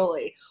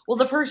ravioli. Well,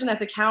 the person at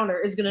the counter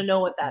is going to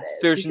know what that is.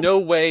 There's no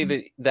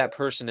way that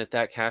person at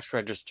that cash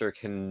register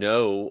can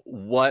know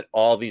what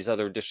all these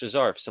other dishes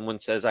are. If someone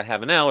says, I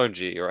have an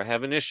allergy or I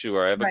have an issue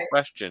or I have a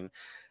question,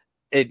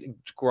 it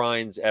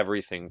grinds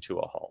everything to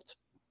a halt.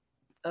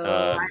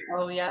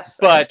 Oh, yes.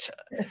 But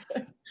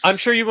I'm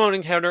sure you won't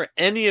encounter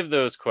any of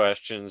those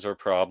questions or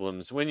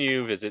problems when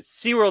you visit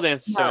SeaWorld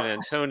and San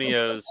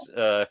Antonio's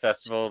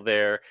festival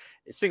there.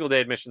 Single day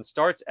admission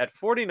starts at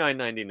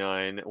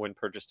 $49.99 when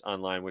purchased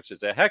online, which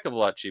is a heck of a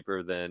lot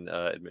cheaper than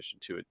admission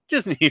to a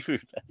Disney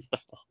food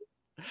festival.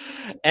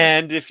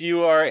 And if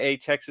you are a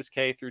Texas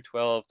K through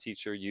 12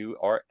 teacher, you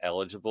are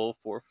eligible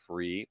for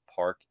free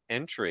park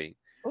entry.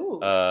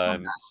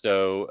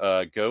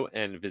 So go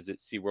and visit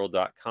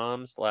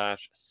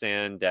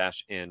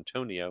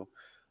SeaWorld.com/San-Antonio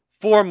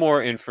for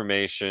more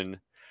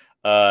information.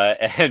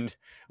 And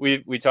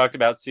we talked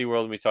about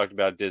SeaWorld and we talked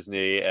about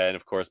Disney and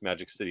of course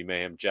Magic City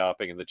Mayhem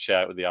jopping in the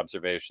chat with the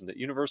observation that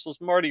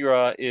Universal's Mardi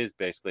Gras is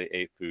basically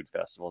a food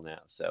festival now.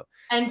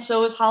 And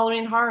so is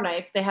Halloween Horror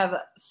Nights. They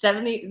have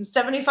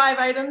 75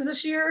 items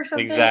this year or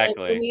something.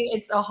 Exactly. I mean,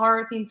 it's a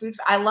horror themed food.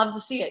 I love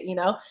to see it, you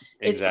know.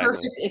 It's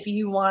perfect if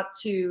you want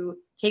to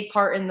take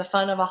part in the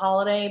fun of a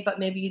holiday, but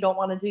maybe you don't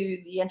want to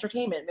do the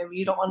entertainment. Maybe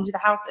you don't want to do the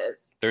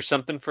houses. There's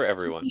something for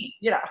everyone.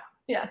 Yeah.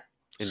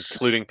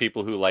 Including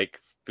people who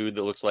like food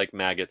that looks like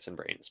maggots and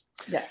brains.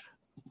 Yes.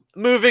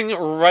 Moving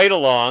right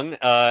along,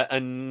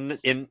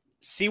 in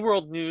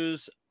SeaWorld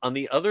news on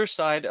the other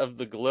side of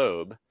the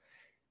globe,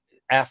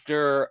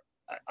 after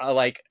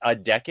like a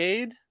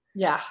decade,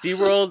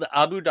 SeaWorld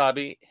Abu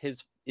Dhabi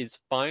is is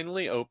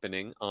finally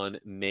opening on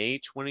May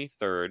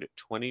 23rd,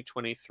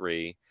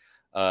 2023.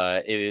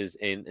 It is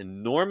an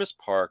enormous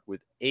park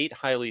with 8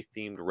 highly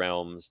themed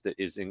realms that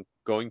is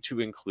going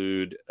to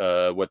include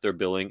what they're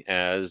billing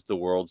as the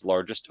world's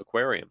largest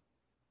aquarium.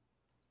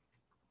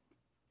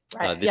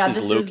 Right. This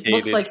looks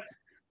like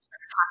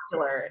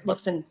spectacular. It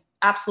looks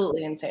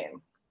absolutely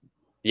insane.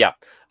 Yeah.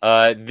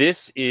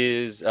 This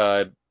is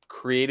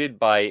created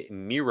by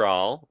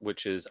Miral,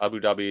 which is Abu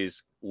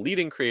Dhabi's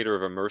leading creator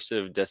of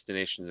immersive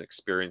destinations and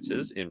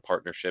experiences in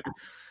partnership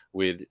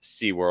with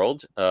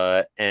SeaWorld.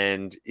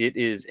 And it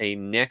is a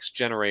next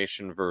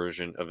generation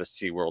version of a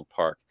SeaWorld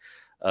park.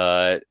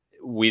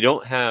 We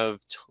don't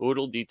have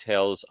total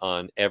details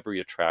on every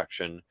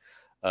attraction.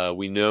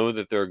 We know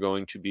that there are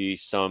going to be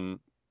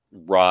some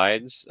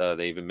rides.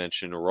 They even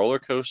mentioned a roller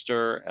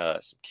coaster,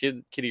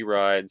 some kiddie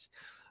rides.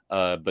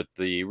 But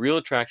the real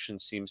attraction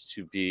seems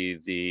to be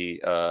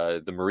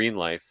the marine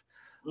life,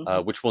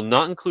 which will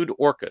not include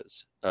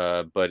orcas,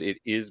 but it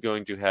is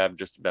going to have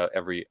just about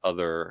every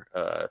other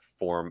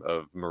form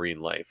of marine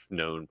life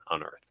known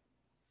on Earth.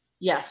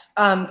 Yes,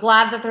 I'm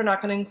glad that they're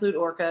not going to include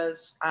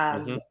orcas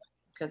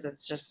because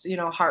it's just,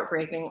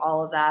 heartbreaking,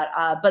 all of that.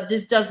 But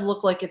this does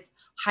look like it's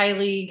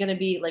highly going to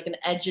be like an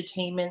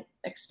edutainment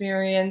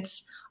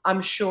experience.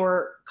 I'm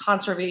sure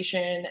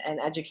conservation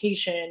and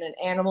education and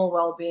animal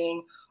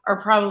well-being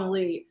are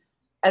probably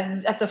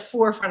at the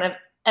forefront of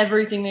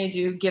everything they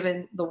do,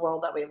 given the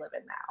world that we live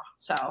in now.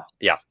 So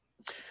yeah.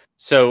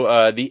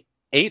 So the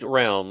 8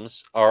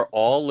 realms are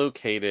all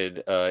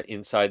located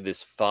inside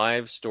this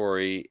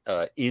 5-story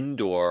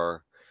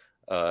indoor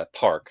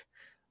park.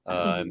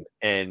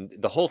 And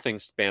the whole thing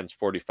spans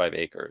 45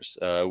 acres,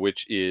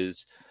 which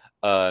is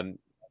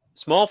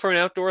small for an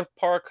outdoor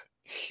park,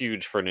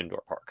 huge for an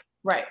indoor park.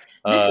 Right.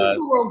 This is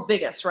the world's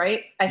biggest,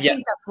 right? I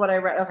think that's what I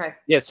read. Okay.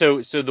 Yeah.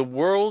 So the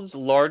world's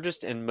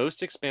largest and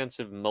most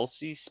expansive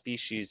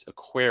multi-species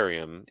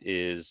aquarium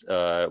is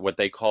what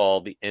they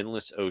call the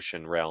Endless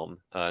Ocean realm,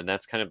 and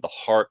that's kind of the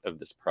heart of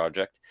this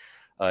project.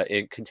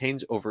 It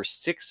contains over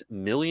 6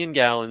 million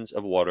gallons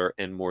of water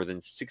and more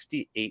than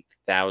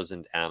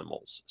 68,000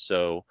 animals.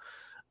 So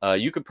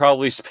you could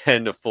probably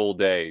spend a full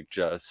day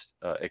just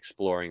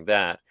exploring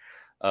that.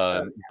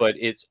 But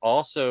it's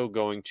also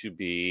going to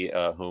be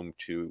home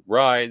to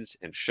rides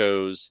and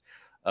shows.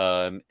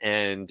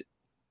 And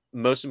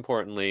most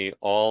importantly,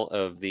 all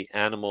of the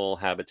animal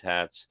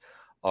habitats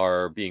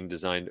are being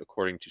designed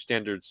according to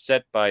standards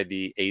set by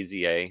the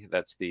AZA,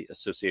 that's the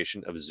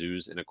Association of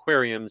Zoos and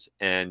Aquariums,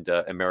 and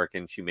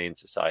American Humane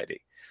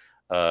Society.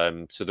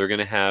 So they're going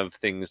to have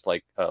things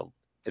like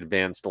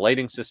advanced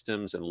lighting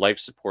systems and life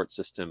support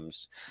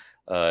systems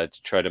to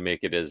try to make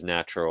it as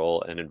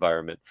natural an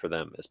environment for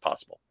them as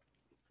possible.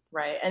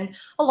 Right. And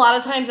a lot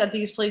of times at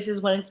these places,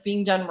 when it's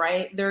being done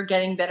right, they're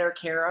getting better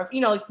care of.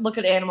 Like look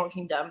at Animal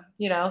Kingdom,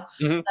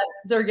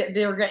 they're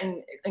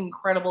getting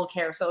incredible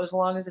care. So as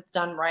long as it's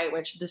done right,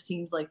 which this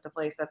seems like the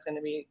place that's going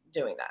to be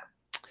doing that.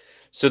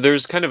 So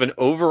there's kind of an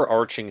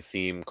overarching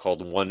theme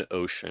called One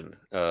Ocean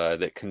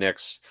that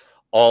connects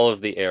all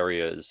of the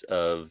areas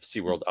of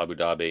SeaWorld Abu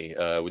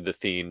Dhabi with the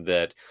theme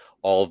that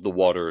all of the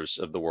waters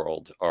of the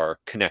world are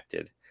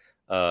connected.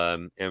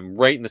 And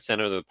right in the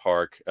center of the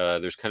park,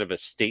 there's kind of a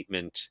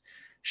statement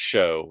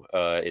show.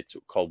 It's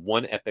called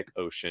One Epic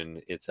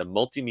Ocean. It's a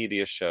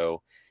multimedia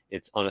show.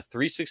 It's on a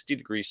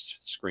 360-degree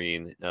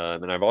screen.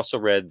 And I've also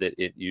read that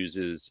it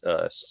uses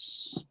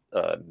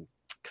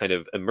kind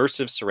of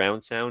immersive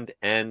surround sound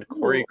and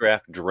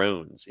choreographed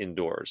drones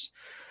indoors.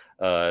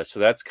 So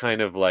that's kind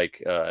of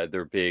like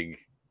their big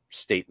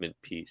statement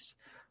piece.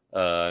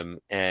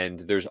 And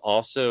there's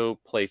also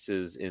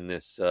places in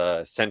this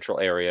central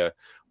area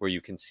where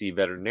you can see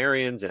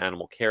veterinarians and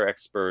animal care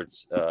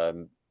experts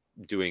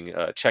doing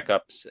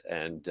checkups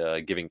and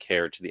giving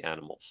care to the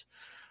animals.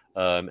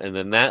 And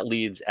then that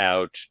leads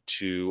out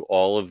to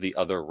all of the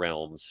other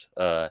realms.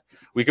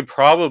 We could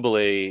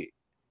probably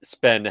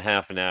spend a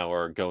half an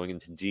hour going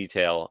into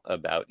detail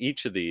about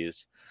each of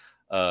these.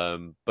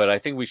 But I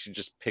think we should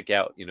just pick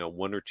out,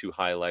 1 or 2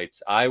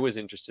 highlights. I was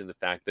interested in the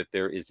fact that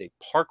there is a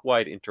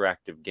park-wide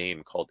interactive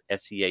game called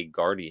SEA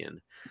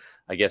Guardian.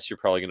 I guess you're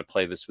probably going to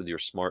play this with your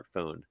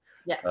smartphone.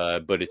 Yes.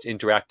 But it's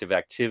interactive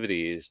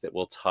activities that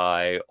will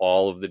tie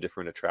all of the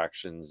different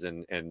attractions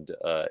and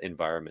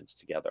environments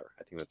together.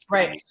 I think that's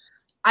pretty neat.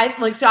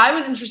 I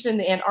was interested in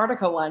the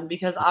Antarctica one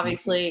because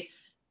obviously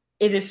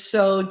it is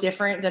so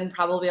different than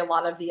probably a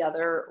lot of the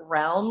other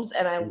realms.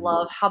 And I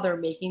love how they're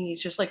making these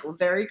just like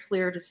very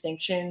clear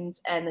distinctions.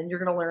 And then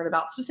you're going to learn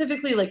about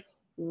specifically like,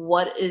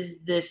 what is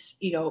this,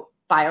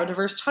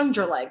 biodiverse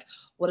tundra like?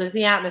 What is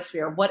the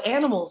atmosphere? What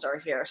animals are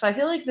here? So I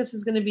feel like this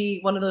is going to be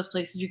one of those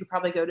places you could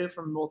probably go to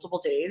for multiple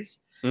days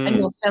and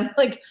you'll spend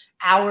like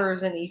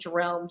hours in each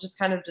realm just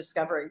kind of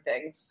discovering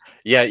things.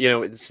 Yeah.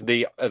 It's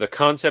the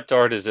concept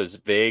art is as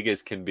vague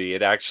as can be.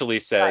 It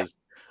actually says,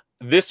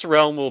 this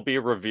realm will be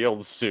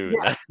revealed soon.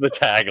 Yeah. That's the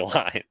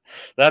tagline.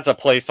 That's a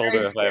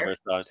placeholder if I ever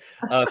saw it.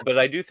 But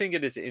I do think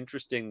it is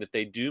interesting that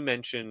they do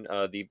mention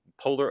the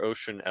polar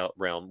ocean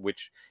realm,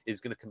 which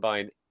is going to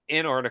combine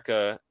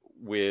Antarctica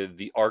with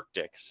the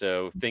Arctic.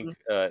 So think,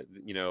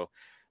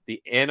 the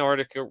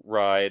Antarctica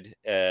ride,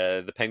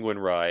 the Penguin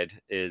ride,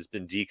 has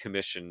been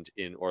decommissioned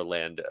in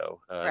Orlando.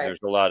 Right.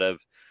 There's a lot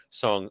of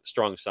strong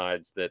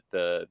sides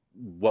that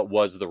what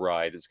was the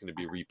ride is going to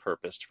be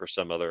repurposed for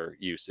some other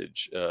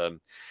usage.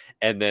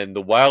 And then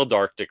the Wild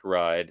Arctic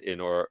ride in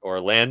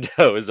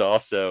Orlando is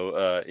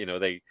also,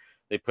 they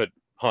put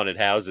haunted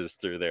houses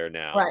through there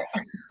now. Right.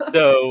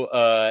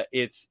 So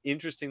it's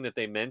interesting that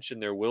they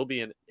mentioned there will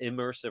be an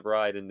immersive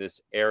ride in this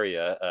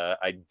area.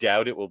 I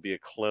doubt it will be a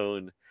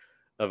clone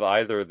of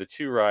either of the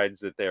two rides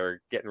that they're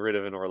getting rid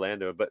of in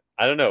Orlando, but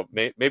I don't know.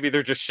 Maybe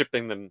they're just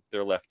shipping them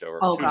their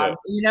leftovers. Oh Who God, knows?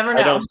 you never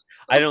know.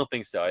 I don't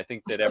think so. I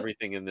think that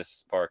everything in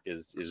this park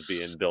is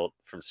being built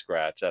from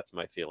scratch. That's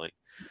my feeling.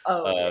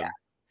 Yeah.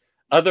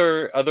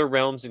 Other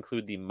realms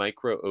include the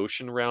micro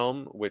ocean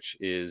realm, which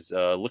is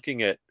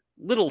looking at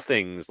little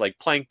things like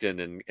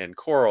plankton and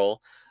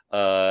coral,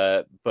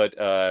 but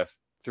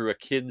through a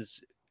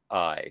kid's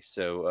eye.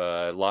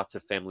 So lots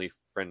of family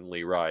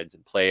friendly rides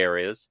and play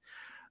areas.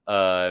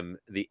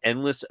 The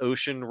endless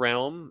ocean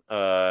realm,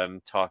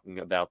 talking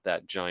about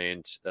that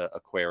giant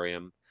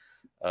aquarium,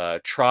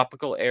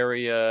 tropical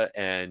area,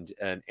 and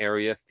an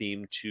area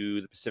themed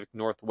to the Pacific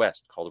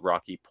Northwest called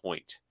Rocky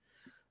Point.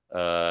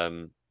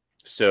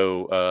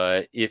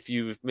 So if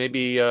you've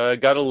maybe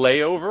got a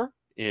layover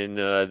in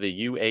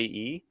the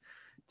UAE,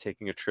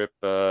 taking a trip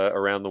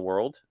around the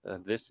world,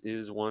 this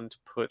is one to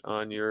put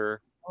on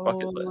your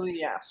bucket list.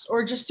 Yes,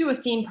 or just do a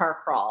theme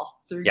park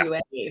crawl through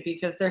UAE,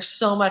 because there's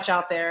so much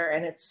out there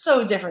and it's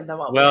so different than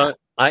what we have.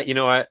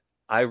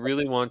 I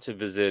really want to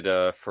visit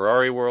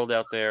Ferrari World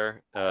out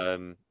there.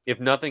 If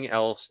nothing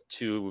else,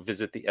 to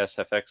visit the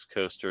SFX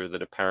coaster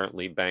that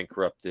apparently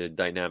bankrupted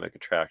Dynamic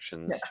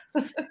Attractions.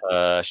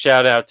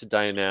 Shout out to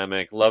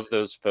Dynamic. Love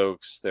those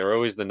folks. They're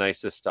always the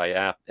nicest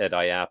at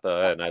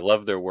IAPA, and I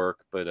love their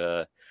work,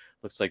 but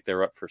looks like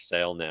they're up for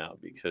sale now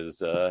because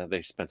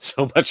they spent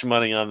so much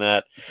money on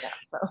that.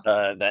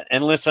 That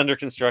Endless under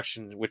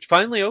construction, which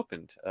finally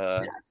opened.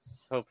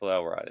 Yes. Hopefully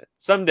I'll ride it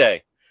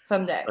someday.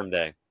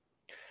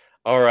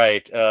 All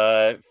right.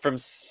 From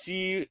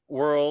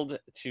SeaWorld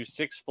to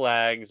Six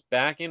Flags,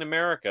 back in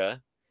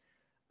America,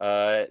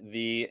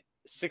 the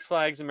Six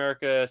Flags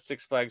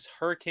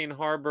Hurricane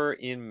Harbor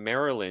in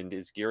Maryland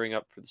is gearing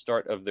up for the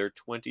start of their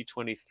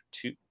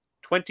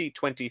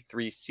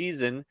 2023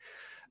 season.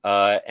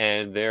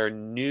 And their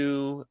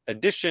new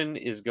addition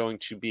is going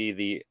to be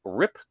the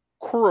Rip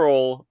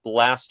Curl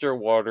Blaster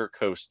Water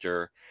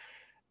Coaster.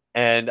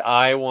 And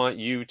I want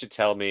you to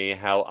tell me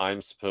how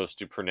I'm supposed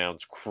to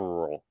pronounce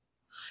curl.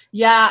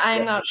 Yeah,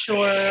 I'm not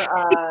sure.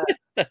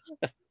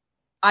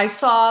 I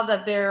saw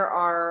that there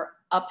are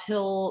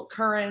uphill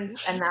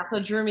currents, and that's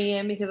what drew me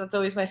in, because that's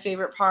always my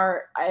favorite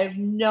part. I have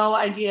no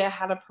idea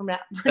how to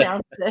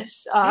pronounce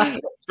this.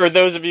 For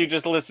those of you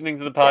just listening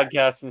to the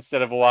podcast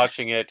instead of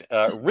watching it,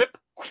 Rip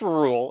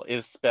Curl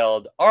is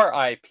spelled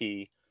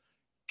RIPQURL,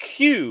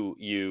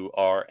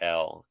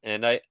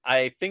 and I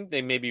think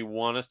they maybe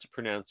want us to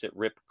pronounce it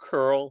Rip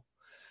Curl,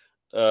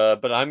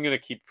 but I'm going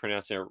to keep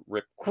pronouncing it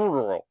Rip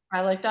Curl. I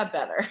like that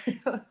better.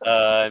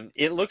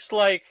 It looks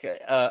like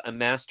a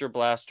Master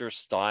Blaster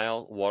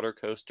style water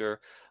coaster.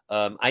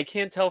 I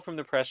can't tell from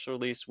the press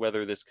release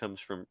whether this comes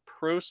from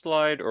Pro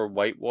Slide or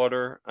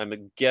Whitewater.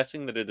 I'm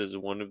guessing that it is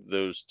one of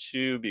those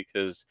two,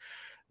 because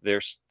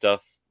their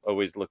stuff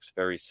always looks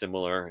very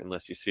similar.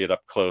 Unless you see it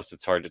up close,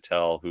 it's hard to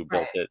tell who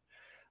built it.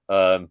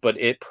 But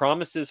it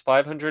promises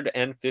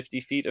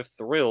 550 feet of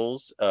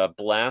thrills,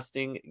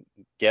 blasting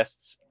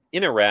guests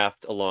in a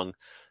raft along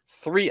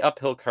 3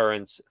 uphill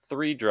currents,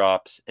 3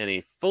 drops, and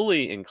a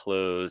fully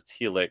enclosed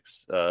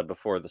helix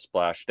before the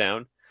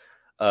splashdown.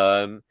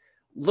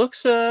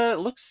 Looks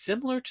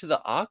similar to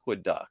the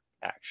Aqueduct,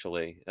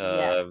 actually,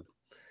 on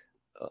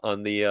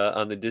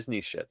the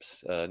Disney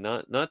ships.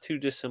 Not too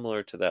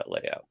dissimilar to that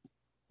layout.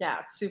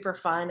 Yeah, super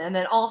fun. And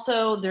then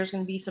also there's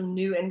going to be some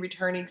new and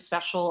returning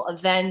special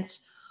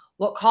events.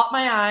 What caught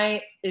my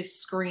eye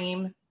is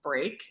Scream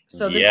Break.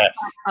 So this is,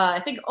 I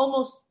think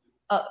almost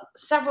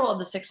several of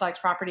the Six Flags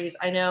properties.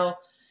 I know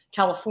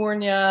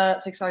California,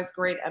 Six Flags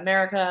Great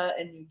America,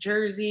 and New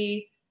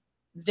Jersey,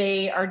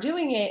 they are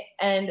doing it,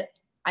 and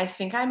I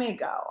think I may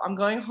go. I'm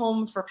going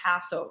home for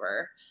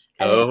Passover,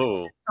 and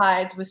it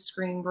coincides with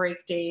Scream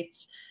Break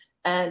dates.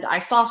 And I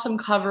saw some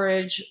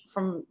coverage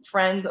from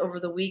friends over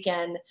the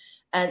weekend,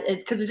 and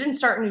because it didn't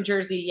start in New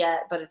Jersey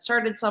yet, but it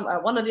started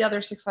one of the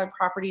other Six Flags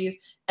properties,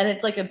 and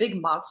it's like a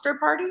big monster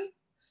party.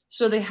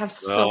 So they have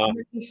so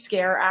many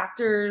scare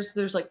actors.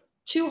 There's like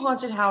 2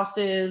 haunted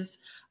houses,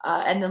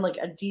 and then like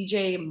a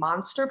DJ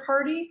monster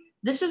party.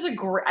 This is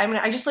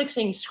I just like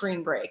saying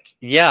Scream Break.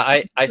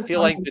 Yeah, I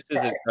feel like this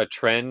is a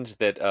trend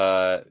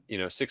that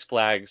Six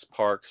Flags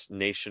parks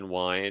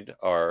nationwide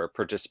are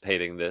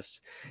participating in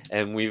this,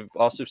 and we've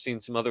also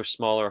seen some other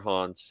smaller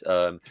haunts.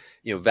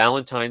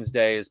 Valentine's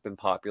Day has been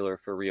popular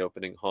for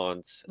reopening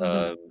haunts,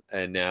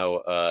 and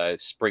now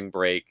Spring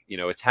Break.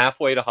 It's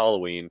halfway to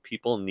Halloween.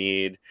 People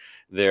need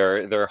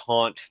their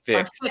haunt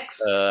fix.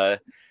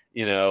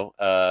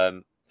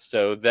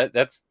 So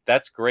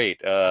that's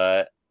great.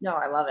 No,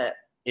 I love it.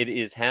 It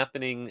is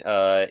happening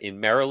in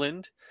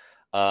Maryland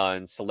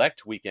on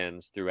select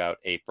weekends throughout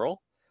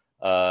April.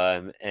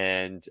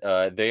 And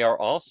they are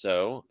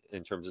also,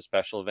 in terms of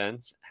special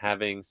events,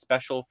 having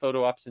special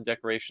photo ops and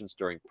decorations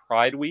during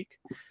Pride Week.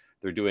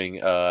 They're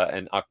doing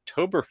an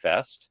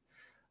Oktoberfest.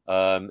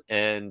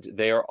 And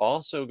they are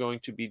also going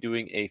to be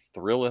doing a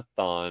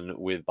thrill-a-thon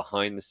with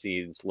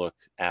behind-the-scenes look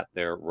at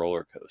their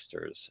roller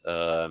coasters.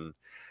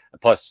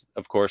 Plus,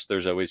 of course,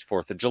 there's always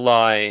 4th of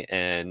July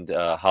and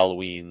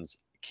Halloween's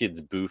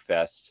Kids Boo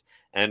Fest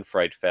and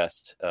Fright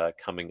Fest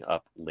coming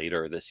up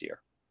later this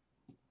year.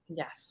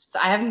 Yes.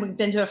 I haven't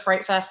been to a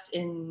Fright Fest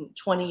in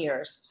 20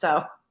 years,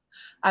 so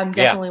I'm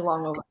definitely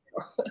long overdue.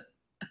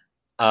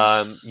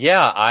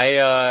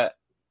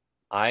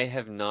 I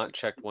have not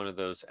checked one of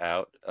those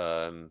out.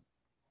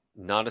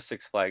 Not a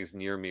Six Flags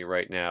near me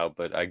right now,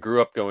 but I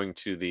grew up going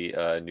to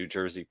the New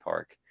Jersey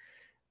park,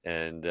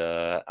 and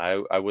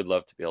I would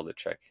love to be able to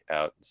check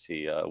out and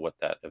see what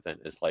that event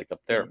is like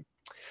up there.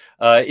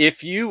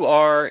 If you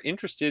are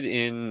interested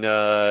in,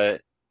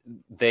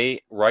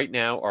 they right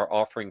now are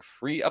offering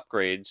free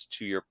upgrades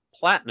to your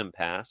Platinum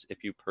Pass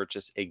if you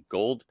purchase a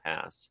Gold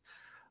Pass.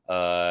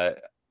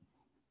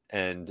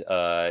 And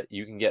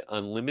you can get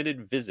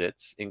unlimited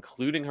visits,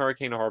 including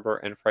Hurricane Harbor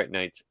and Fright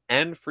Nights,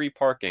 and free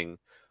parking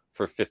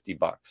for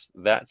 $50.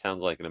 That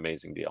sounds like an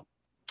amazing deal.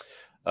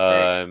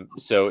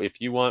 So if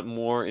you want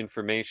more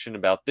information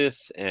about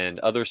this and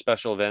other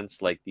special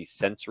events like the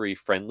Sensory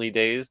Friendly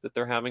Days that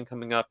they're having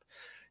coming up,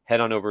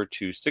 head on over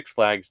to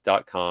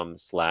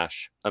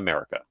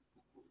sixflags.com/America.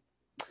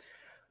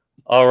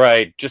 All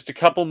right, just a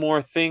couple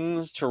more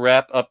things to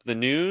wrap up the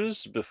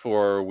news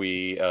before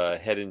we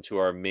head into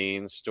our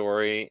main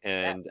story.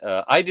 And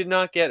I did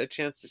not get a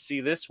chance to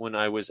see this when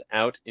I was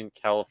out in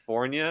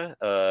California,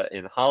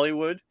 in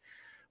Hollywood,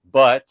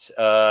 but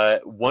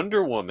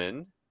Wonder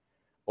Woman,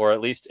 or at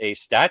least a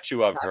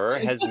statue of her,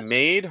 has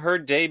made her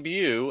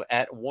debut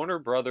at Warner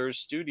Brothers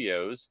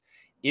Studios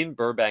in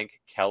Burbank,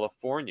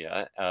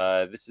 California.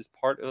 This is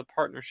part of a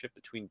partnership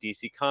between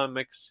DC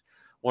Comics,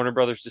 Warner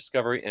Brothers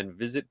Discovery, and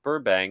Visit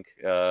Burbank.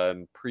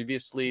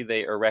 Previously,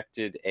 they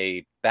erected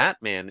a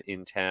Batman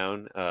in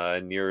town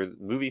near the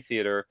movie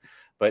theater,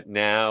 but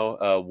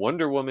now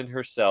Wonder Woman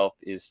herself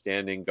is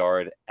standing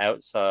guard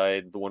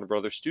outside the Warner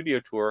Brothers studio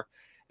tour,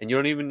 and you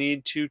don't even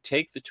need to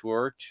take the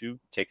tour to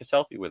take a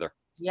selfie with her.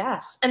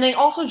 Yes, and they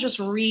also just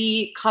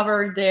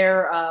recovered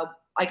their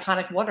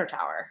iconic water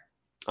tower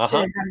to have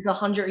the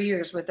 100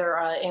 years with their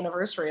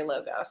anniversary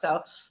logo.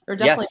 So they're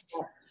definitely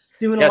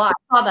doing a lot.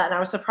 I saw that and I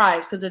was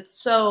surprised because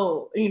it's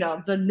so,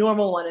 the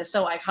normal one is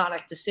so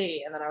iconic to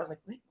see. And then I was like,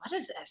 wait, what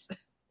is this?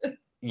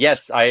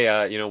 Yes,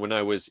 I when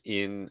I was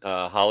in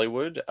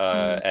Hollywood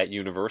at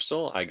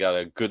Universal, I got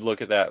a good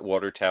look at that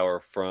water tower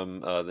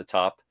from the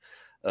top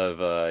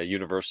of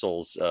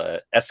Universal's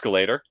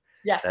escalator.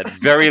 Yes. That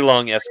very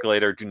long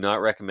escalator. Do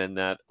not recommend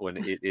that when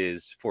it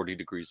is 40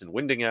 degrees and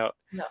winding out.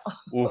 No.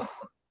 Ooh,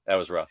 that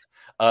was rough.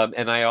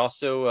 And I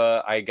also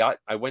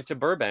I went to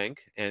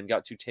Burbank and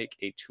got to take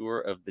a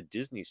tour of the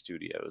Disney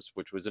Studios,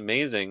 which was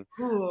amazing.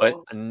 Ooh. But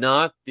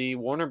not the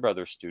Warner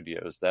Brothers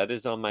Studios. That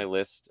is on my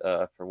list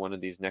for one of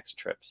these next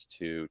trips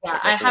to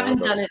check out. I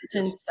haven't done it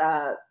since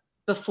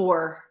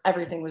before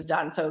everything was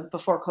done, so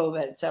before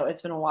COVID. So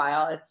it's been a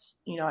while. It's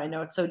I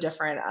know it's so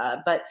different,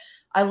 but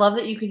I love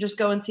that you can just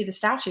go and see the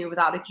statue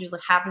without actually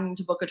having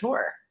to book a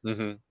tour.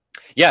 Mm-hmm.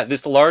 Yeah,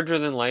 this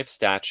larger-than-life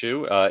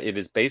statue, it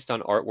is based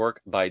on artwork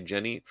by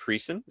Jenny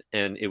Friesen,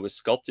 and it was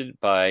sculpted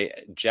by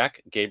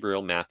Jack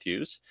Gabriel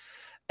Matthews.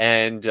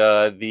 And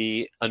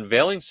the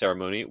unveiling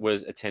ceremony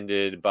was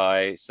attended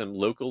by some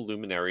local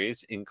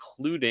luminaries,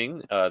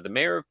 including the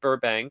mayor of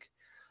Burbank,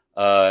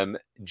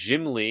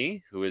 Jim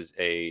Lee, who is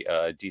a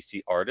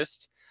DC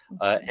artist,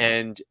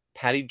 and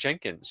Patty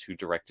Jenkins, who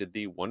directed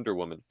the Wonder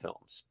Woman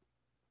films.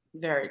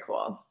 Very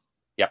cool.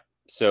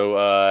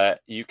 So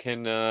you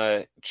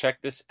can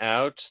check this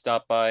out.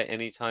 Stop by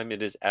anytime.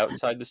 It is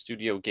outside the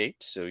studio gate,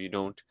 so you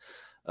don't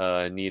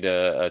need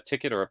a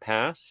ticket or a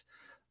pass.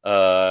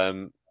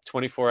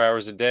 24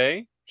 hours a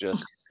day.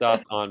 Just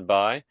stop on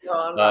by.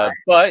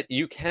 But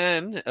you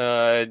can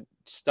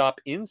stop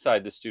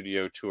inside the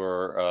studio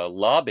tour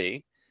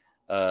lobby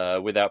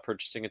without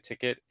purchasing a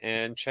ticket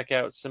and check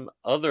out some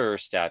other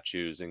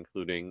statues,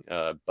 including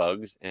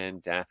Bugs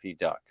and Daffy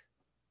Duck.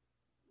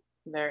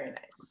 Very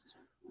nice.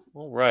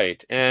 All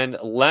right. And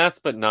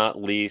last but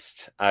not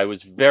least, I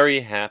was very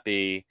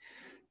happy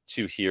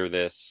to hear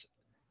this.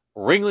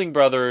 Ringling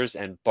Brothers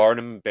and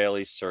Barnum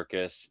Bailey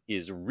Circus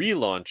is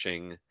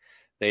relaunching.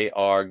 They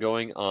are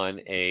going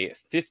on a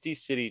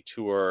 50-city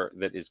tour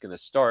that is going to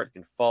start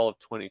in fall of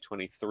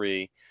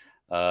 2023.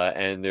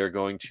 And they're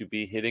going to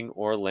be hitting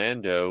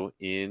Orlando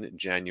in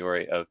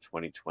January of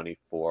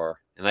 2024.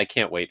 And I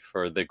can't wait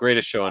for the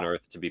greatest show on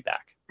earth to be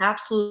back.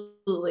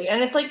 Absolutely.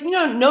 And it's like,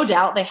 no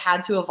doubt they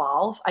had to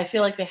evolve. I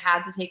feel like they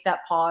had to take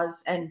that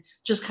pause and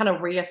just kind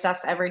of reassess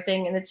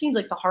everything. And it seems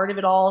like the heart of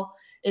it all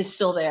is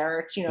still there.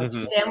 It's, it's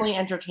family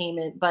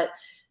entertainment, but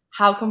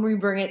how can we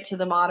bring it to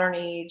the modern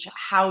age?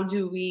 How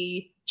do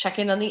we check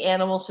in on the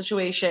animal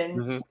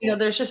situation? Mm-hmm.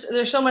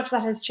 There's so much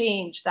that has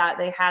changed that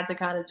they had to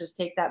kind of just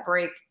take that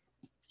break,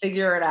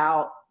 figure it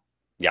out.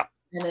 Yeah.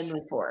 And then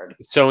move forward.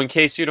 So in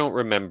case you don't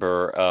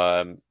remember,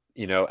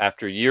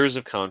 after years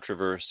of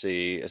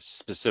controversy,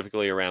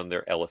 specifically around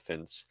their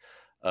elephants,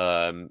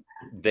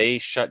 they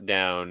shut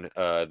down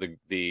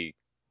the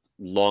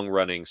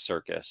long-running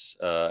circus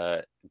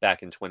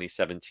back in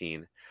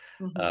 2017.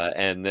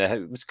 And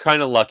it was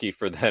kind of lucky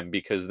for them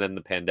because then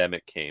the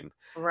pandemic came.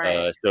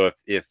 Right. So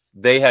if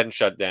they hadn't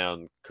shut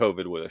down,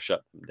 COVID would have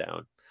shut them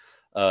down.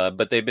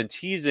 But they've been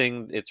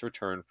teasing its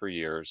return for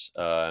years.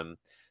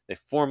 They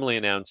formally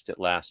announced it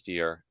last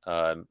year.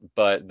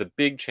 But the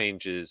big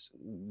change is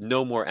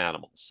no more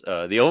animals.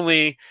 The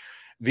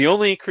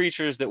only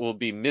creatures that will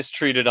be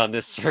mistreated on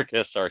this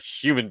circus are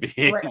human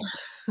beings. Right.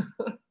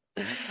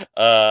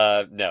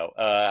 No,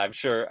 I'm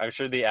sure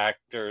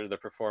the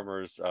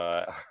performers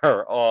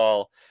are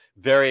all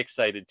very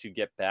excited to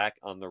get back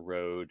on the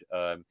road.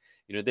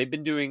 They've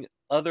been doing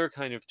other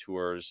kind of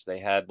tours. They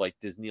had like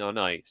Disney on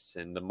Ice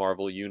and the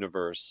Marvel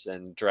Universe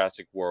and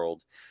Jurassic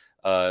World,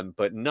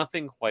 but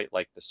nothing quite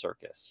like the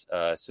circus.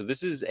 So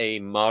this is a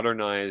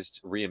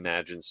modernized,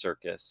 reimagined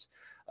circus.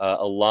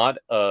 A lot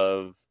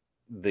of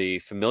the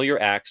familiar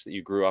acts that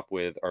you grew up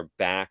with are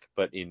back,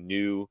 but in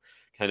new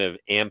kind of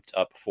amped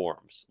up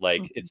forms.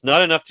 Like it's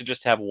not enough to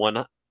just have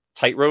one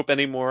tightrope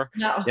anymore.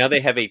 No. Now they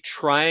have a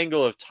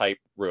triangle of tight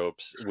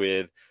ropes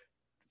with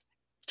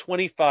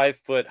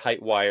 25-foot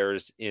height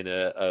wires in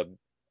a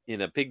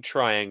big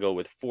triangle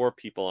with 4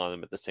 people on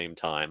them at the same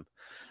time.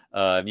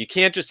 You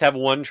can't just have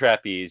one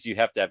trapeze. You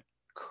have to have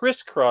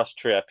crisscross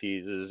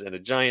trapezes and a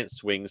giant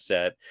swing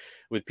set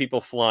with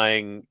people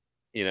flying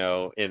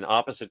in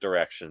opposite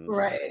directions.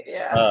 Right.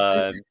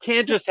 Yeah.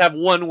 Can't just have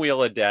one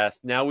wheel of death.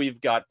 Now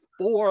we've got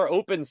 4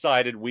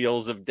 open-sided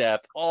wheels of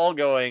death, all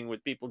going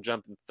with people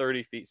jumping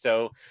 30 feet.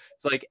 So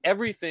it's like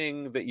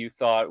everything that you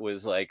thought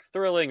was like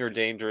thrilling or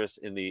dangerous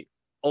in the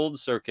old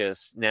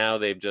circus, now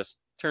they've just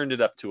turned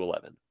it up to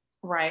 11.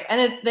 Right.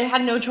 And they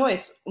had no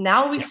choice.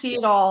 Now we see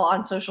it all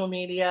on social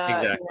media.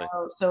 Exactly.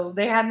 So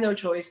they had no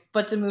choice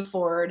but to move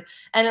forward.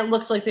 And it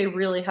looks like they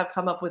really have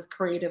come up with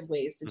creative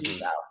ways to do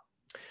so.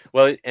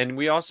 Well, and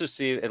we also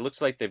see it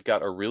looks like they've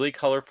got a really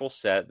colorful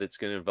set that's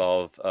going to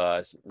involve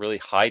some really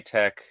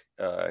high-tech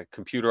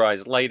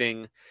computerized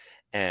lighting,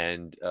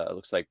 and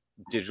looks like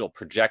digital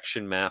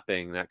projection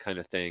mapping, that kind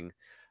of thing.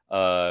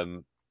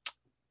 And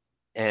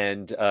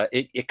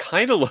it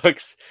kind of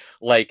looks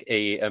like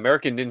a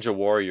American Ninja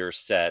Warrior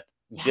set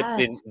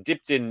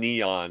dipped in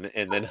neon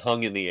and then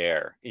hung in the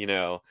air. Hey,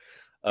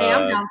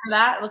 I'm down for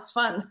that. It looks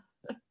fun.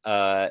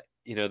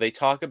 They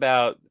talk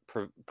about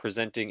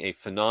presenting a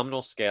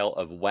phenomenal scale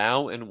of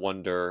wow and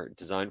wonder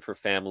designed for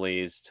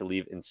families to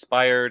leave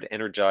inspired,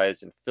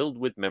 energized, and filled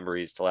with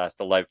memories to last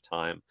a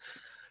lifetime.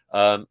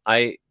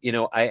 I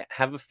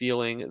have a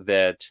feeling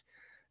that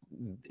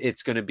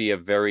it's going to be a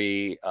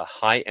very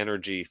high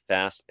energy,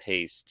 fast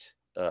paced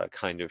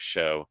kind of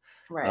show.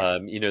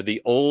 Right.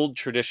 The old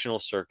traditional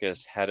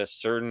circus had a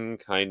certain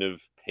kind of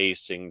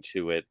pacing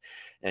to it,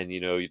 and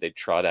they'd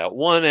trot out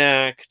one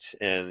act,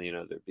 and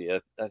there'd be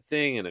a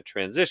thing and a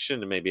transition,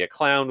 and maybe a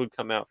clown would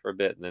come out for a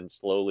bit and then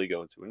slowly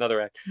go into another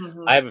act.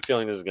 I have a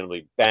feeling this is going to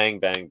be bang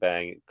bang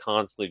bang,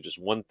 constantly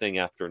just one thing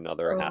after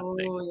another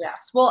happening. Oh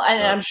yes. Well,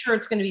 and I'm sure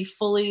it's going to be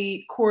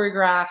fully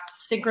choreographed,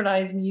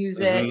 synchronized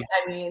music.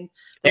 I mean,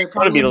 it's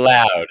going to be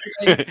loud.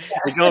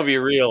 It's going to be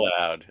real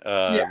loud.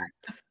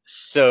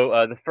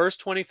 So the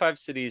first 25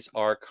 cities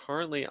are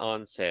currently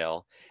on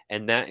sale,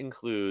 and that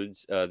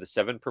includes the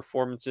 7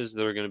 performances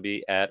that are going to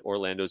be at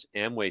Orlando's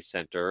Amway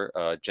Center,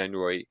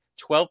 January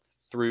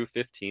 12th through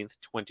 15th,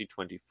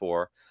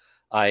 2024.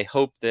 I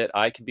hope that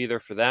I can be there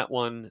for that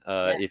one.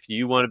 If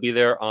you want to be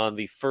there on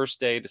the first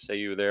day to say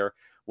you were there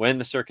when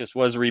the circus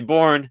was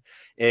reborn,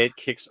 it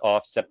kicks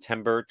off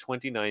September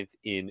 29th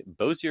in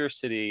Bossier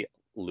City,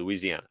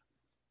 Louisiana.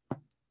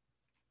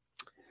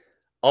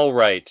 All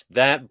right,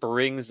 that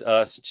brings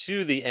us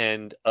to the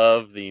end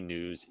of the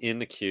news in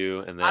the queue,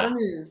 and a lot of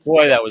news.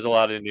 Boy, that was a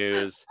lot of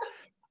news.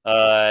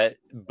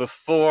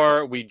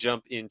 Before we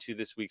jump into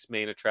this week's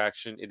main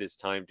attraction, it is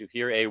time to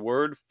hear a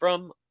word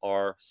from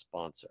our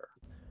sponsor.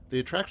 The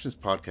Attractions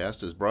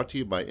Podcast is brought to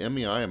you by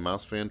MEI and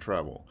Mousefan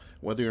Travel.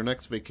 Whether your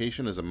next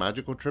vacation is a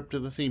magical trip to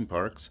the theme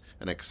parks,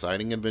 an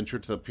exciting adventure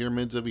to the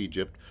pyramids of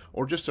Egypt,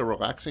 or just a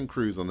relaxing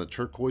cruise on the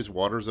turquoise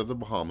waters of the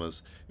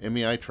Bahamas,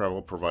 MEI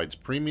Travel provides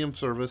premium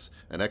service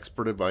and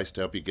expert advice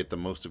to help you get the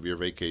most of your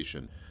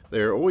vacation.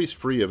 They are always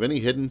free of any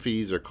hidden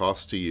fees or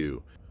costs to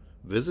you.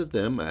 Visit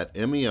them at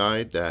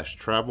mei-travel.com.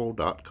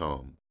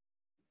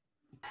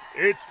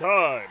 It's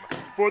time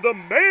for the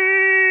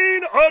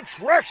main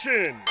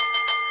attraction!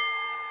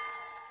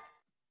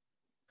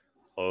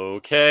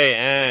 Okay,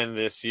 and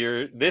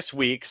this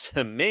week's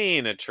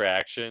main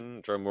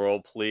attraction,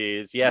 drumroll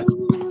please, yes,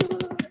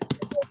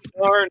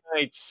 Star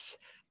Nights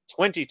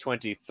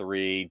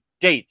 2023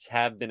 dates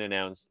have been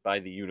announced by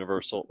the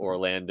Universal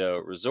Orlando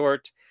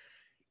Resort.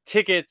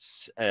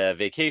 tickets,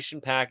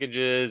 vacation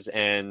packages,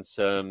 and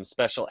some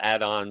special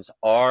add-ons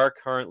are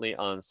currently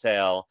on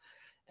sale.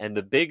 And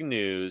the big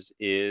news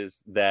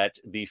is that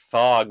the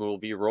fog will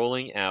be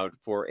rolling out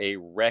for a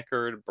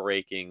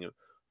record-breaking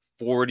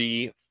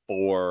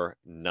 44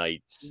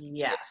 nights.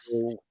 Yes.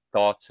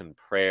 Thoughts and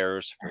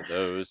prayers for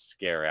those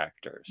scare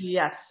actors.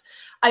 Yes.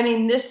 I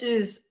mean, this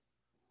is,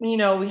 we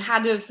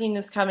had to have seen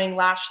this coming.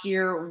 Last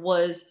year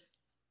was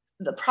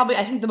probably,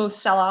 I think, the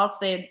most sellouts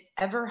they had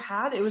ever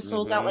had. It was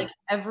sold out like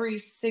every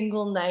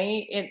single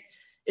night. It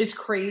is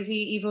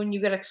crazy. Even when you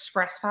get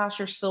Express Pass,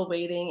 you're still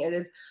waiting. It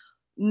is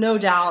no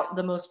doubt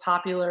the most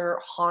popular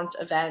haunt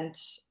event,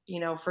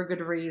 for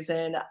good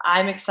reason.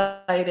 I'm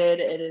excited.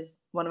 It is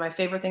one of my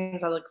favorite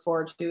things I look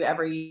forward to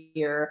every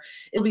year.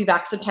 It'll be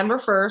back September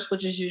 1st,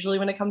 which is usually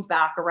when it comes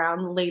back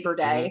around Labor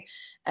Day.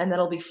 And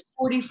that'll be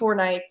 44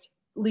 nights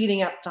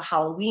leading up to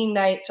Halloween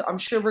night. So I'm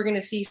sure we're going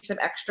to see some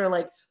extra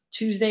like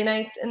Tuesday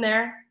nights in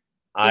there.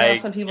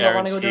 Some people that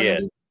want to go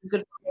during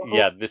the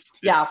week.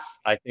 Yeah,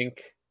 I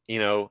think,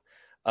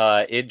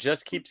 it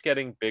just keeps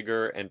getting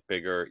bigger and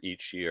bigger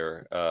each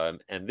year.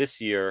 And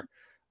this year,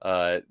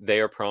 they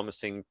are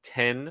promising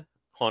 10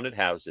 haunted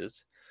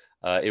houses.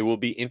 It will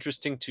be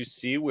interesting to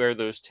see where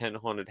those 10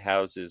 haunted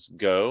houses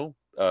go,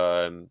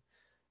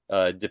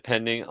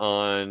 depending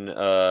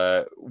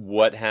on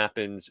what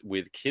happens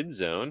with Kid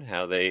Zone,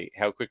 how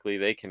quickly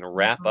they can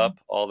wrap up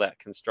all that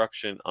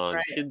construction on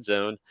Kid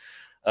Zone.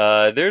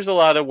 There's a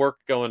lot of work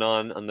going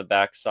on the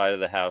back side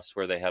of the house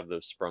where they have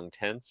those sprung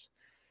tents.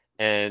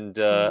 And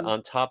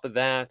on top of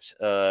that,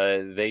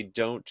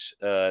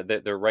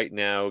 they're right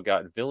now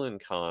got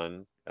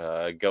VillainCon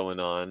going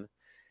on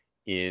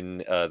in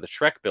the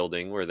Shrek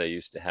building where they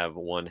used to have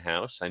one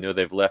house. I know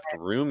they've left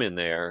room in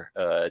there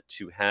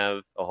to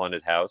have a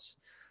haunted house,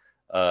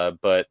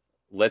 but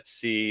let's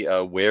see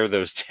where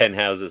those 10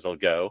 houses will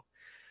go.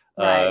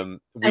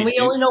 We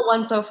only know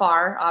one so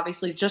far,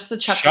 obviously, just the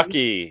Chucky.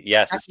 Chucky,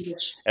 yes.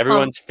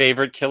 Everyone's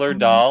favorite killer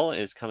doll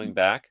is coming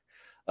back.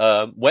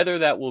 Whether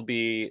that will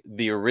be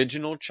the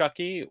original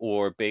Chucky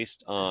or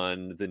based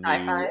on the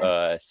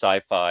new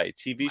sci-fi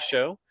TV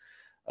show,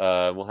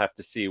 we'll have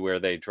to see where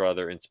they draw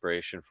their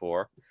inspiration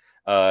for.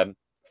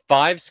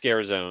 5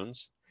 scare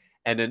zones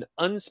and an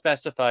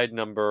unspecified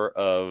number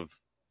of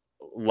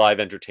live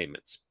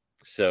entertainments.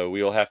 So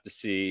we will have to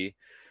see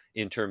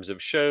in terms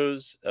of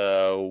shows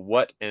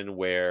what and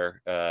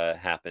where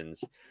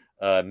happens.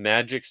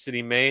 Magic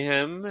City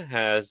Mayhem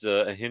has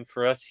a hint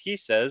for us. He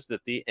says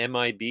that the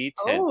MIB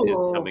tent is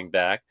coming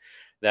back.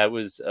 That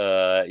was,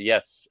 a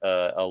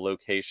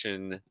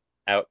location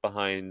out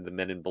behind the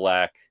Men in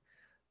Black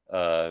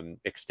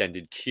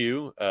extended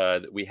queue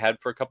that we had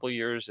for a couple of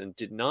years and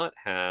did not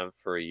have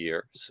for a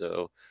year.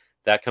 So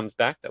that comes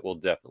back. That will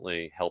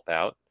definitely help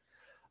out.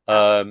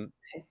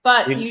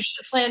 But you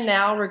should plan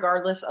now,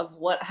 regardless of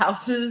what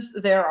houses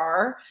there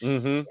are.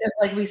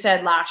 Like we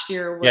said last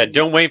year.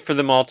 Don't wait for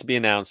them all to be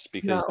announced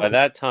because by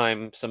that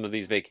time, some of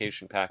these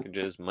vacation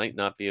packages might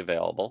not be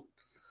available.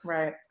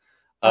 Right.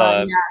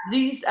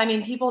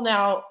 People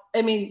now.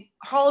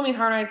 Halloween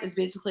Horror Nights is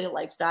basically a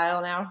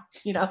lifestyle now.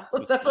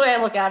 That's the way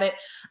I look at it.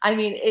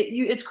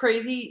 It's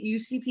crazy. You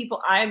see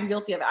people. I am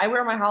guilty of it. I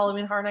wear my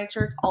Halloween Horror Night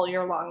shirts all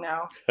year long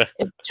now.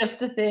 It's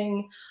just a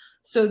thing.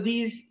 So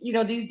these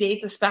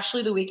dates,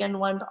 especially the weekend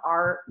ones,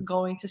 are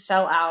going to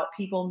sell out.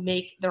 People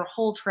make their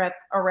whole trip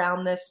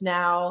around this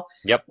now.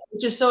 Yep.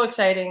 Which is so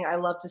exciting. I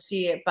love to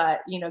see it.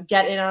 But,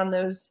 get in on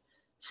those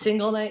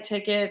single night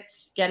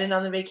tickets, get in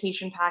on the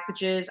vacation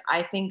packages.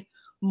 I think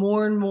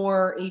more and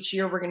more each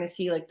year we're going to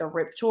see like the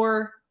RIP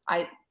tour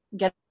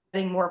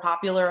getting more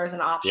popular as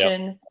an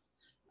option.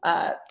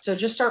 Yep. So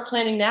just start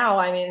planning now.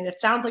 It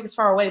sounds like it's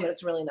far away, but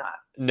it's really not.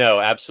 No,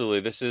 absolutely.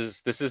 This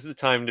is the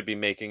time to be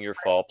making your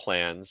fall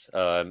plans.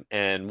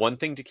 And one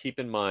thing to keep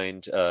in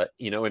mind,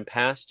 in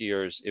past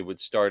years, it would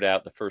start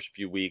out the first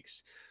few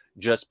weeks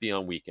just be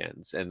on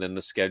weekends, and then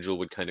the schedule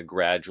would kind of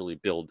gradually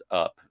build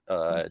up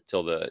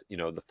till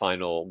the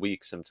final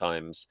week.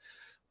 Sometimes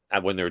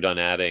when they're done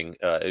adding,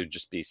 it would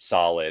just be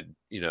solid,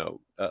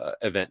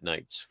 event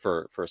nights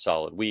for a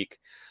solid week.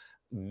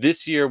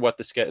 This year, what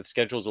the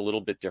schedule is a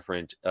little bit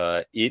different.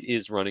 It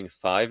is running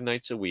 5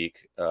 nights a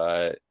week.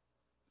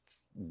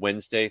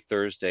 Wednesday,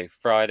 Thursday,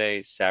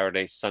 Friday,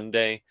 Saturday,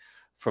 Sunday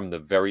from the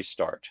very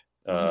start.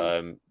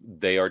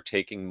 They are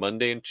taking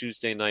Monday and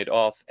Tuesday night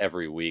off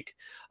every week.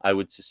 I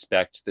would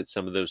suspect that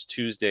some of those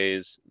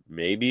Tuesdays,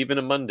 maybe even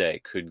a Monday,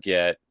 could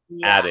get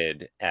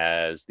added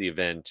as the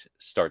event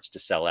starts to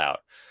sell out.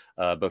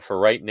 But for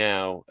right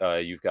now,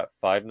 you've got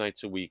 5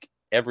 nights a week,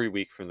 every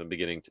week from the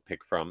beginning to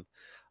pick from.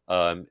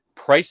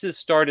 Prices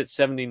start at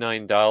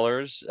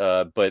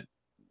 $79, but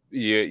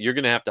you're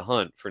going to have to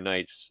hunt for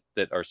nights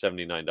that are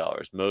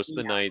 $79. Most of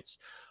the nights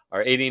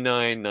are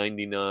 $89,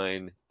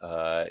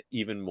 $99,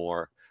 even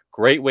more.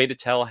 Great way to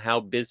tell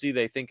how busy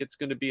they think it's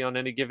going to be on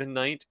any given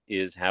night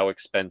is how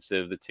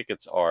expensive the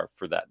tickets are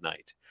for that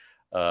night.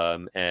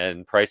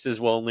 And prices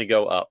will only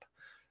go up.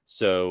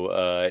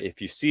 So if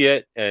you see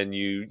it and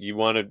you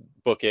want to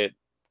book it,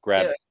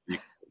 grab it.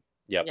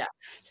 Yep. Yeah.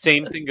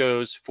 Same thing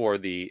goes for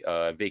the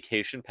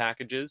vacation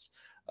packages.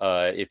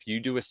 If you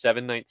do a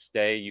 7-night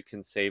stay, you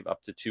can save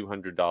up to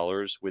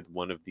 $200 with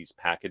one of these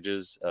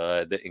packages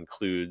that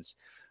includes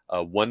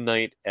 1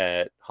 night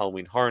at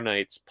Halloween Horror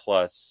Nights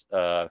plus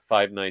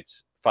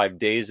 5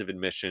 days of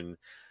admission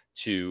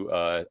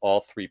to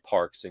all 3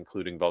 parks,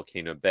 including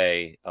Volcano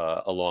Bay,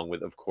 along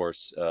with, of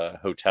course,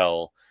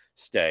 hotel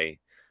stay.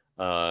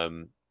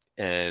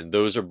 And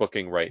those are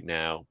booking right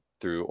now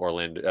through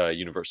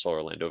Universal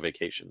Orlando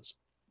Vacations.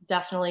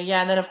 Definitely.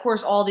 Yeah. And then, of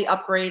course, all the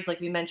upgrades, like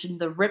we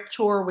mentioned, the RIP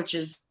tour, which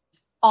is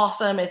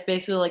awesome. It's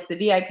basically like the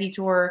VIP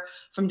tour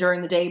from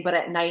during the day, but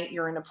at night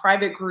you're in a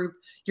private group.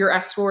 You're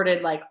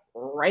escorted like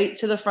right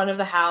to the front of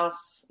the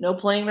house. No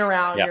playing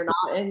around. Yeah. You're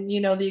not in,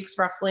 the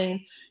express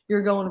lane.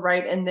 You're going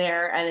right in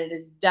there. And it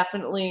is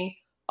definitely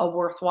a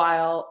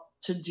worthwhile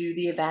to do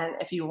the event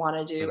if you want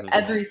to do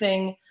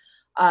everything.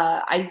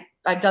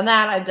 I've done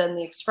that. I've done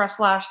the Express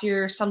last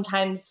year.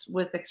 Sometimes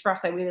with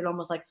Express, I waited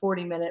almost like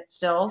 40 minutes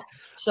still.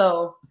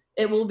 So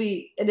it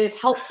is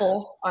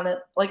helpful on a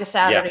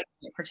Saturday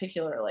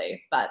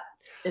particularly, but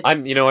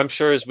I'm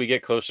sure as we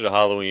get closer to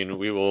Halloween,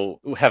 we will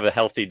have a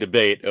healthy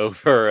debate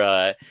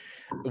over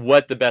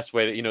what the best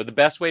way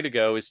to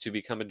go is to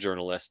become a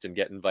journalist and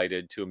get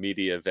invited to a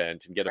media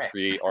event and get a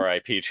free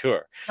RIP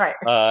tour. Right.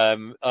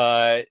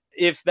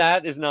 If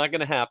that is not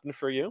going to happen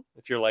for you,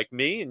 if you're like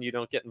me and you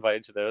don't get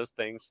invited to those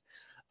things,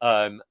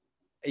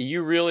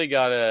 you really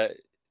gotta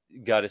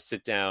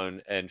sit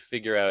down and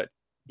figure out,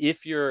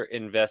 if you're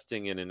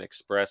investing in an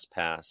Express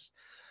pass,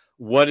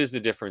 what is the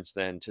difference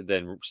then to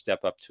then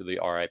step up to the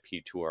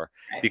RIP tour?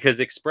 Right. Because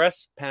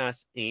Express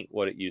pass ain't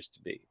what it used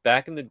to be.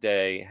 Back in the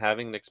day,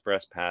 having an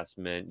Express pass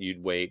meant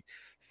you'd wait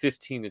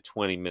 15 to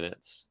 20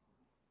 minutes.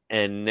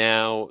 And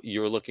now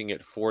you're looking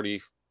at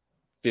 40,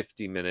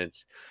 50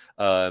 minutes.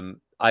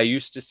 I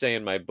used to say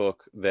in my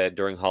book that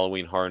during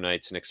Halloween Horror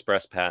Nights, an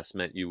Express pass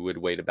meant you would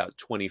wait about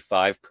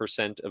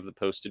 25% of the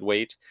posted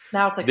wait.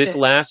 Now it's like this 50.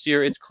 Last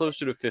year, it's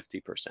closer to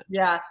 50%.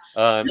 Yeah.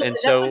 And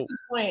so, a good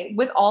point.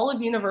 With all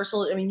of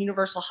Universal,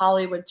 Universal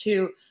Hollywood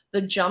too,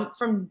 the jump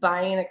from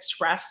buying an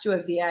Express to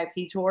a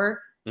VIP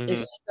tour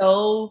is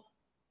so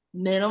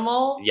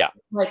minimal. Yeah.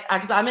 Like,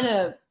 because I'm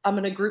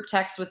in a group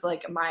text with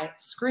like my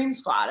Scream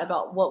Squad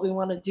about what we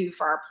want to do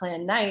for our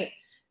planned night.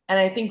 And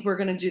I think we're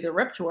going to do the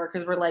RIP tour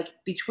because we're like,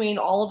 between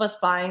all of us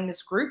buying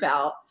this group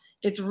out,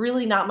 it's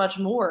really not much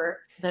more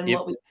than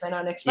what we spent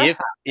on Express.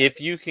 If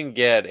you can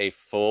get a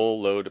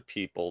full load of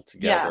people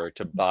together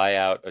to buy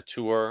out a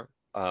tour,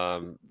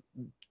 I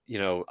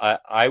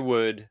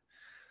would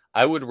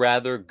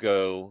rather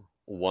go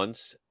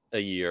once a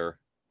year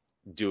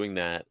doing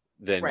that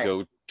than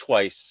go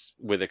twice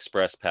with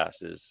Express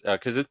passes,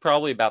 because it's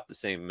probably about the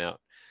same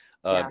amount.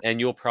 And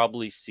you'll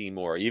probably see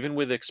more, even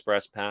with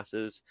Express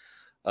passes.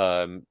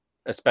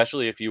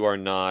 Especially if you are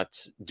not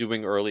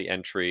doing early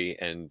entry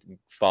and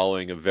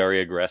following a very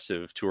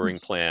aggressive touring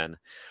plan.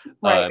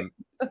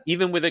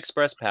 Even with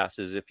Express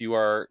passes, if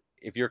you're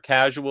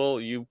casual,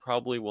 you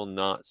probably will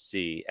not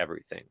see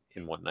everything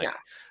in one night.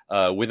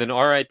 With an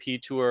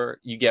RIP tour,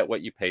 you get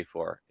what you pay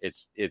for.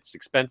 It's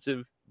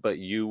expensive, but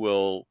you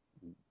will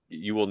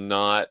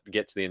not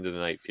get to the end of the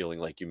night feeling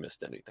like you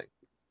missed anything.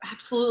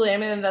 Absolutely. I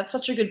mean, that's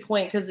such a good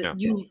point, because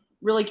you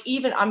really,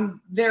 even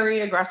I'm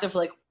very aggressive,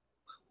 like,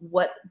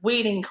 what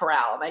waiting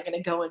corral am I going to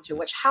go into?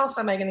 Which house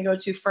am I going to go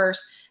to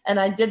first? And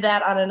I did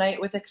that on a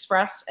night with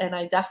Express, and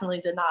I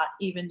definitely did not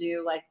even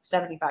do like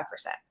 75%.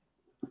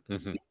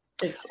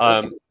 It's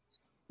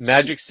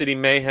Magic City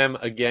Mayhem,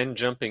 again,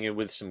 jumping in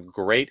with some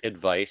great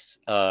advice.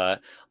 I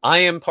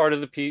am part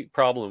of the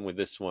problem with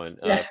this one.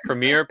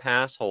 Premier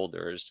pass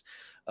holders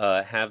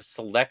have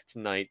select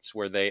nights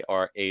where they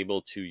are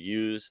able to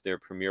use their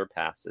Premier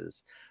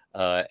passes.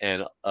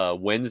 And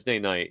Wednesday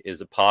night is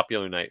a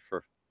popular night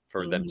for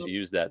them to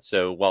use that.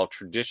 So while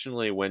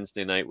traditionally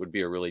Wednesday night would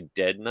be a really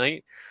dead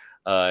night,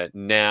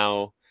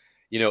 now,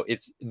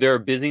 there are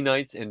busy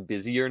nights and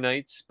busier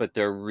nights, but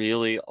there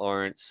really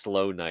aren't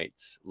slow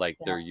nights like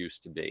there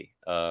used to be.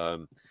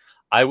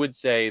 I would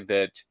say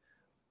that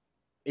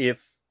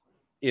if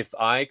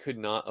I could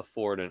not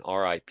afford an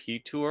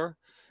RIP tour,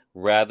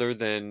 rather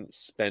than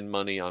spend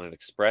money on an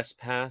Express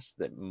pass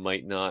that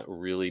might not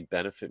really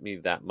benefit me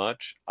that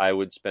much, I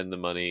would spend the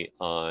money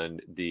on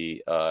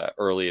the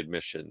early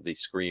admission, the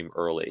Scream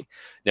Early.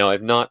 Now,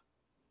 I've not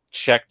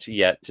checked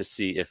yet to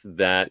see if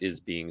that is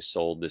being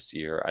sold this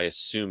year. I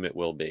assume it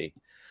will be.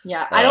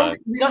 Yeah,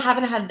 we don't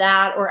happen to have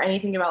that or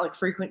anything about like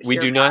frequent fear. We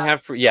do not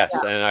have,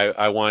 and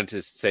I wanted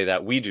to say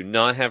that we do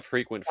not have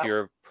frequent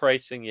fear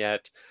pricing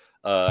yet.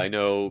 I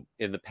know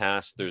in the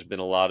past there's been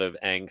a lot of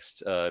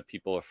angst,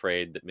 people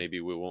afraid that maybe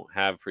we won't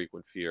have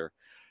frequent fear.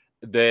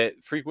 The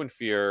frequent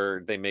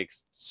fear, they make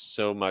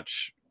so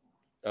much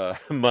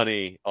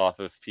money off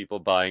of people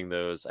buying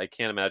those. I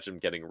can't imagine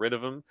getting rid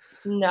of them.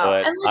 No,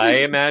 but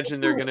I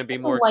imagine they're going to be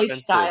more expensive.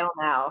 Lifestyle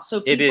now,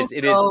 so it is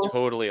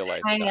totally a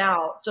lifestyle. Hang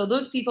out. So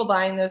those people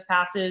buying those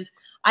passes,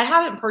 I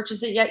haven't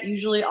purchased it yet.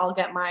 Usually, I'll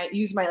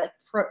use my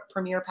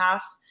Premier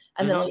pass,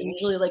 and then I'll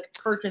usually like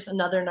purchase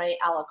another night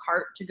a la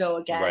carte to go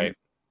again. Right.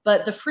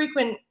 But the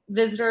frequent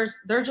visitors,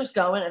 they're just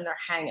going and they're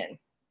hanging,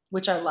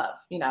 which I love.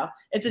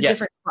 It's a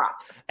different crop.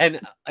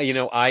 And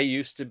I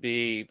used to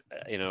be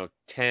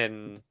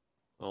 10,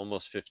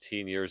 almost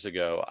 15 years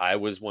ago, I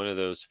was one of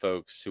those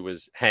folks who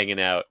was hanging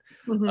out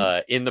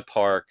in the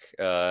park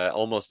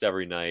almost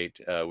every night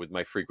with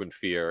my frequent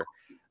fear,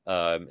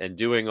 and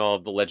doing all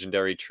of the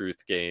legendary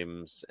truth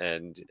games,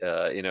 and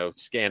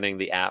scanning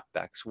the app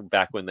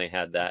back when they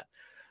had that.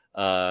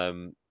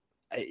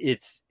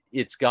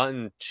 It's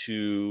gotten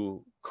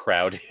too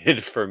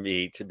crowded for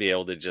me to be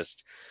able to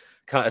just,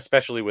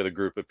 especially with a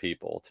group of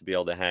people, to be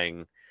able to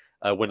hang.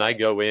 When I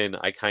go in,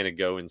 I kind of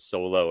go in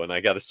solo, and I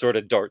got to sort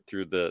of dart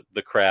through the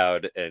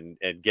crowd and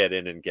get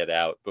in and get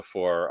out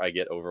before I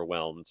get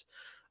overwhelmed.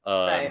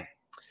 Right.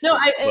 No,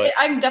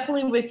 I'm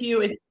definitely with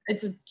you.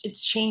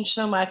 It's changed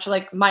so much.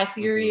 Like, my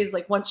theory is,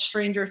 like, once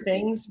Stranger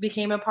Things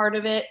became a part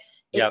of it,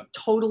 it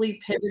totally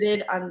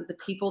pivoted on the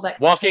people that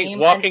came.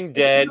 Walking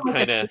Dead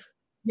kind of.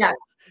 Yes,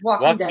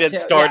 Walking Dead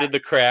started the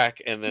crack,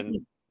 and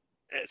then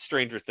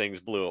Stranger Things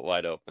blew it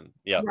wide open.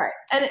 Yeah, right.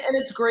 And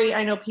it's great.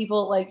 I know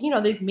people, like,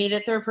 they've made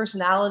it their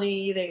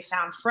personality. They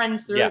found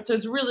friends through it, so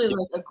it's really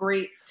like a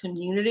great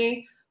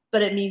community.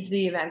 But it means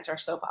the events are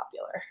so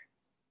popular.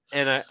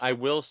 And I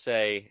will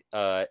say,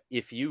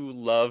 if you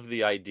love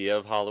the idea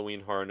of Halloween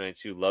Horror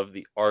Nights, you love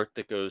the art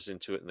that goes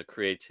into it and the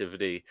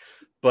creativity,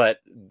 but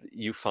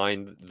you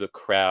find the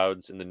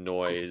crowds and the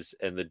noise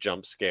and the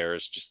jump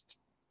scares just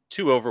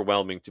too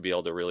overwhelming to be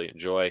able to really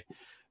enjoy,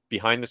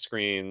 Behind the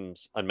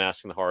Screams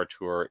Unmasking the Horror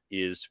Tour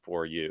is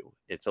for you.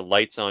 It's a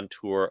lights on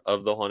tour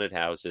of the haunted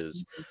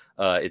houses.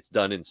 It's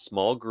done in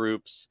small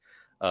groups.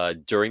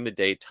 During the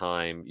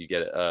daytime, you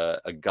get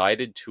a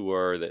guided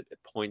tour that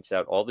points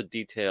out all the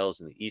details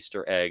and the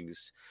Easter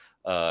eggs,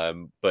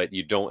 but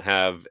you don't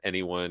have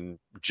anyone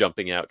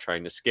jumping out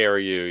trying to scare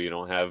you. You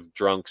don't have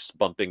drunks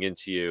bumping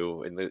into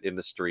you in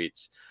the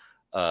streets.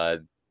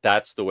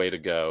 That's the way to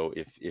go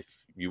if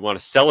you want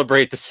to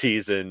celebrate the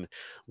season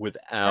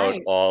without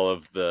all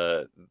of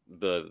the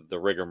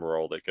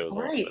rigmarole that goes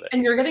along with it.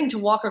 And you're getting to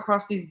walk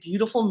across these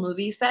beautiful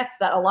movie sets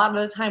that a lot of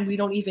the time we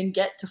don't even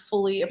get to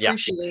fully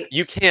appreciate.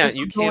 You can't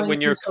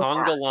when you're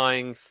conga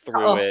line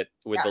through it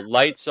with the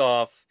lights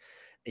off.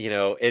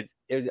 It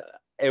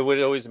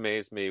would always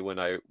amaze me when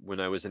I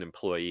was an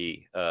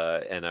employee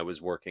and I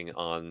was working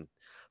on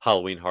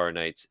Halloween Horror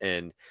Nights,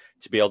 and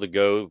to be able to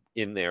go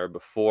in there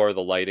before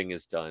the lighting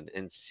is done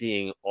and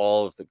seeing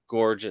all of the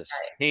gorgeous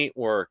paint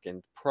work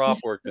and prop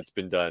work that's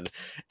been done,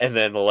 and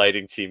then the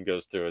lighting team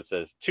goes through and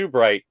says, too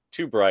bright,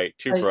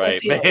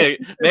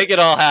 make it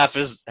all half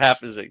as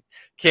it,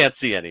 can't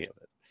see any of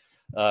it.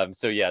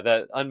 So yeah,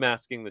 that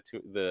Unmasking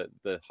the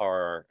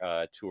horror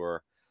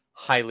tour,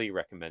 highly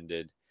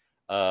recommended.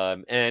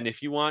 And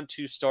if you want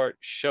to start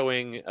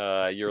showing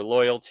your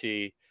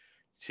loyalty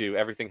to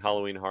everything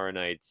Halloween Horror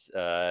Nights,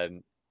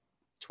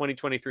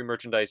 2023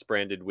 merchandise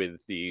branded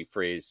with the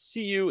phrase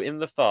 "See you in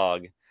the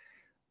fog,"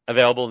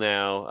 available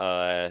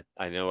now.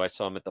 I know I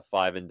saw them at the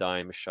Five and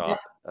Dime shop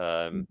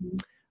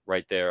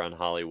right there on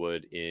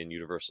Hollywood in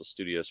Universal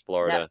Studios,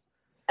 Florida. Yes.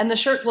 And the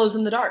shirt glows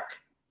in the dark.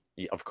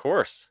 Yeah, of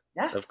course.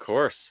 Yes. Of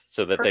course.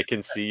 So that they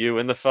can see you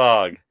in the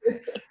fog.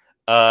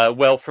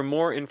 Well, for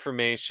more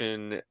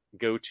information,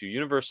 go to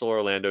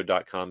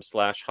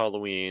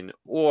universalorlando.com/Halloween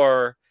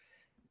or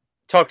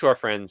talk to our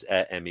friends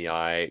at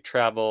MEI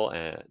Travel,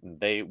 and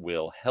they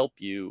will help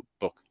you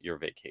book your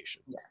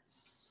vacation. Yes.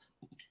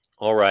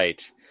 All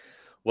right.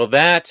 Well,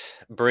 that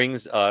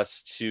brings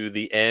us to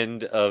the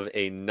end of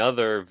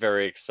another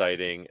very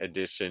exciting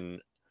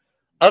edition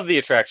of the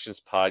Attractions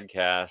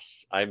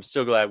Podcast. I'm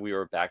so glad we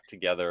were back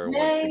together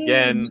once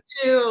again. Me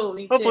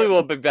too. Hopefully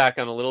we'll be back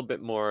on a little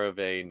bit more of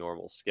a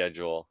normal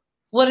schedule.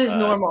 What is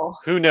normal?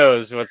 Who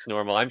knows what's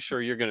normal? I'm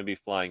sure you're going to be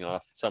flying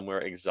off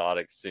somewhere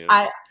exotic soon.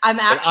 I'm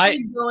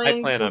actually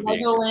going to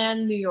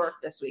Legoland, New York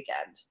this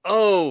weekend.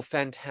 Oh,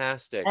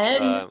 fantastic.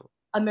 And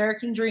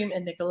American Dream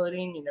and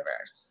Nickelodeon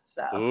Universe.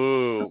 So.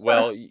 Ooh,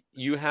 well,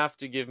 you have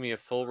to give me a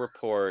full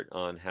report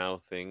on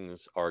how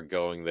things are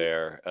going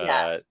there.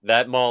 Yes.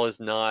 That mall is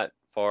not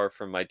far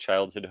from my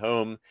childhood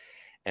home,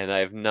 and I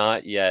have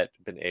not yet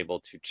been able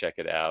to check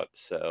it out.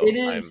 So it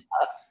is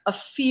a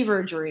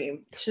fever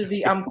dream to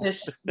the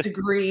umpteenth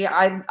degree.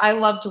 I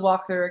love to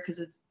walk there because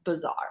it's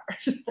bizarre.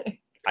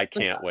 I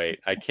can't wait.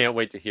 I can't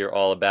wait to hear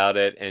all about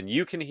it. And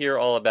you can hear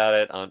all about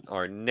it on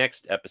our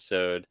next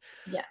episode.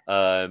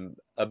 Yeah.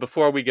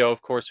 Before we go,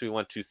 of course, we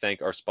want to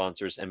thank our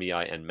sponsors,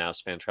 MEI and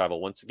Mouse Fan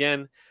Travel, once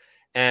again.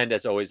 And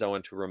as always, I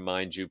want to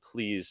remind you,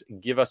 please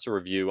give us a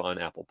review on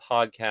Apple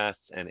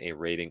Podcasts and a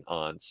rating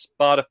on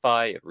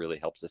Spotify. It really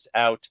helps us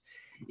out.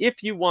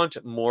 If you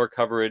want more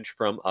coverage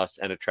from us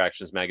and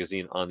Attractions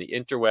Magazine on the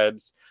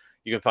interwebs,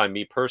 you can find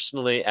me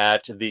personally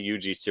at the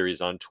UG Series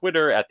on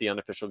Twitter, at the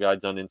Unofficial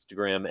Guides on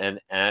Instagram,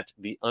 and at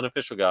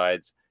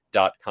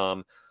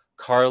theunofficialguides.com.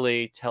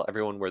 Carly, tell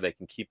everyone where they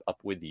can keep up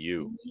with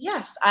you.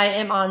 Yes, I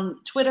am on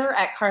Twitter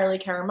at Carly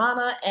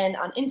Caramana and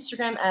on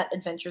Instagram at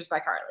Adventures by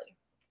Carly.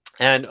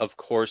 And of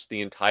course, the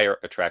entire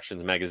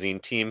Attractions Magazine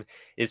team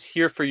is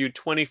here for you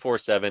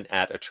 24/7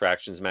 at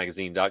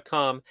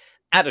attractionsmagazine.com,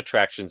 at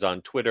Attractions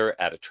on Twitter,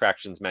 at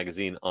Attractions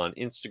Magazine on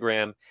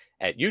Instagram,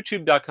 at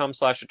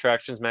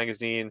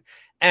youtube.com/attractionsmagazine,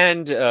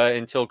 and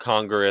until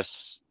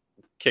Congress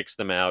kicks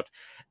them out,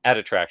 at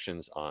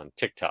Attractions on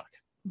TikTok.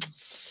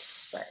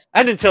 Right.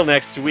 And until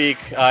next week,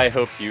 I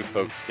hope you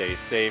folks stay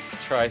safe,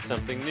 try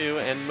something new,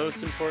 and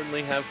most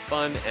importantly, have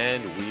fun,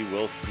 and we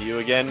will see you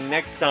again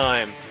next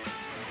time.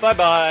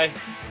 Bye-bye.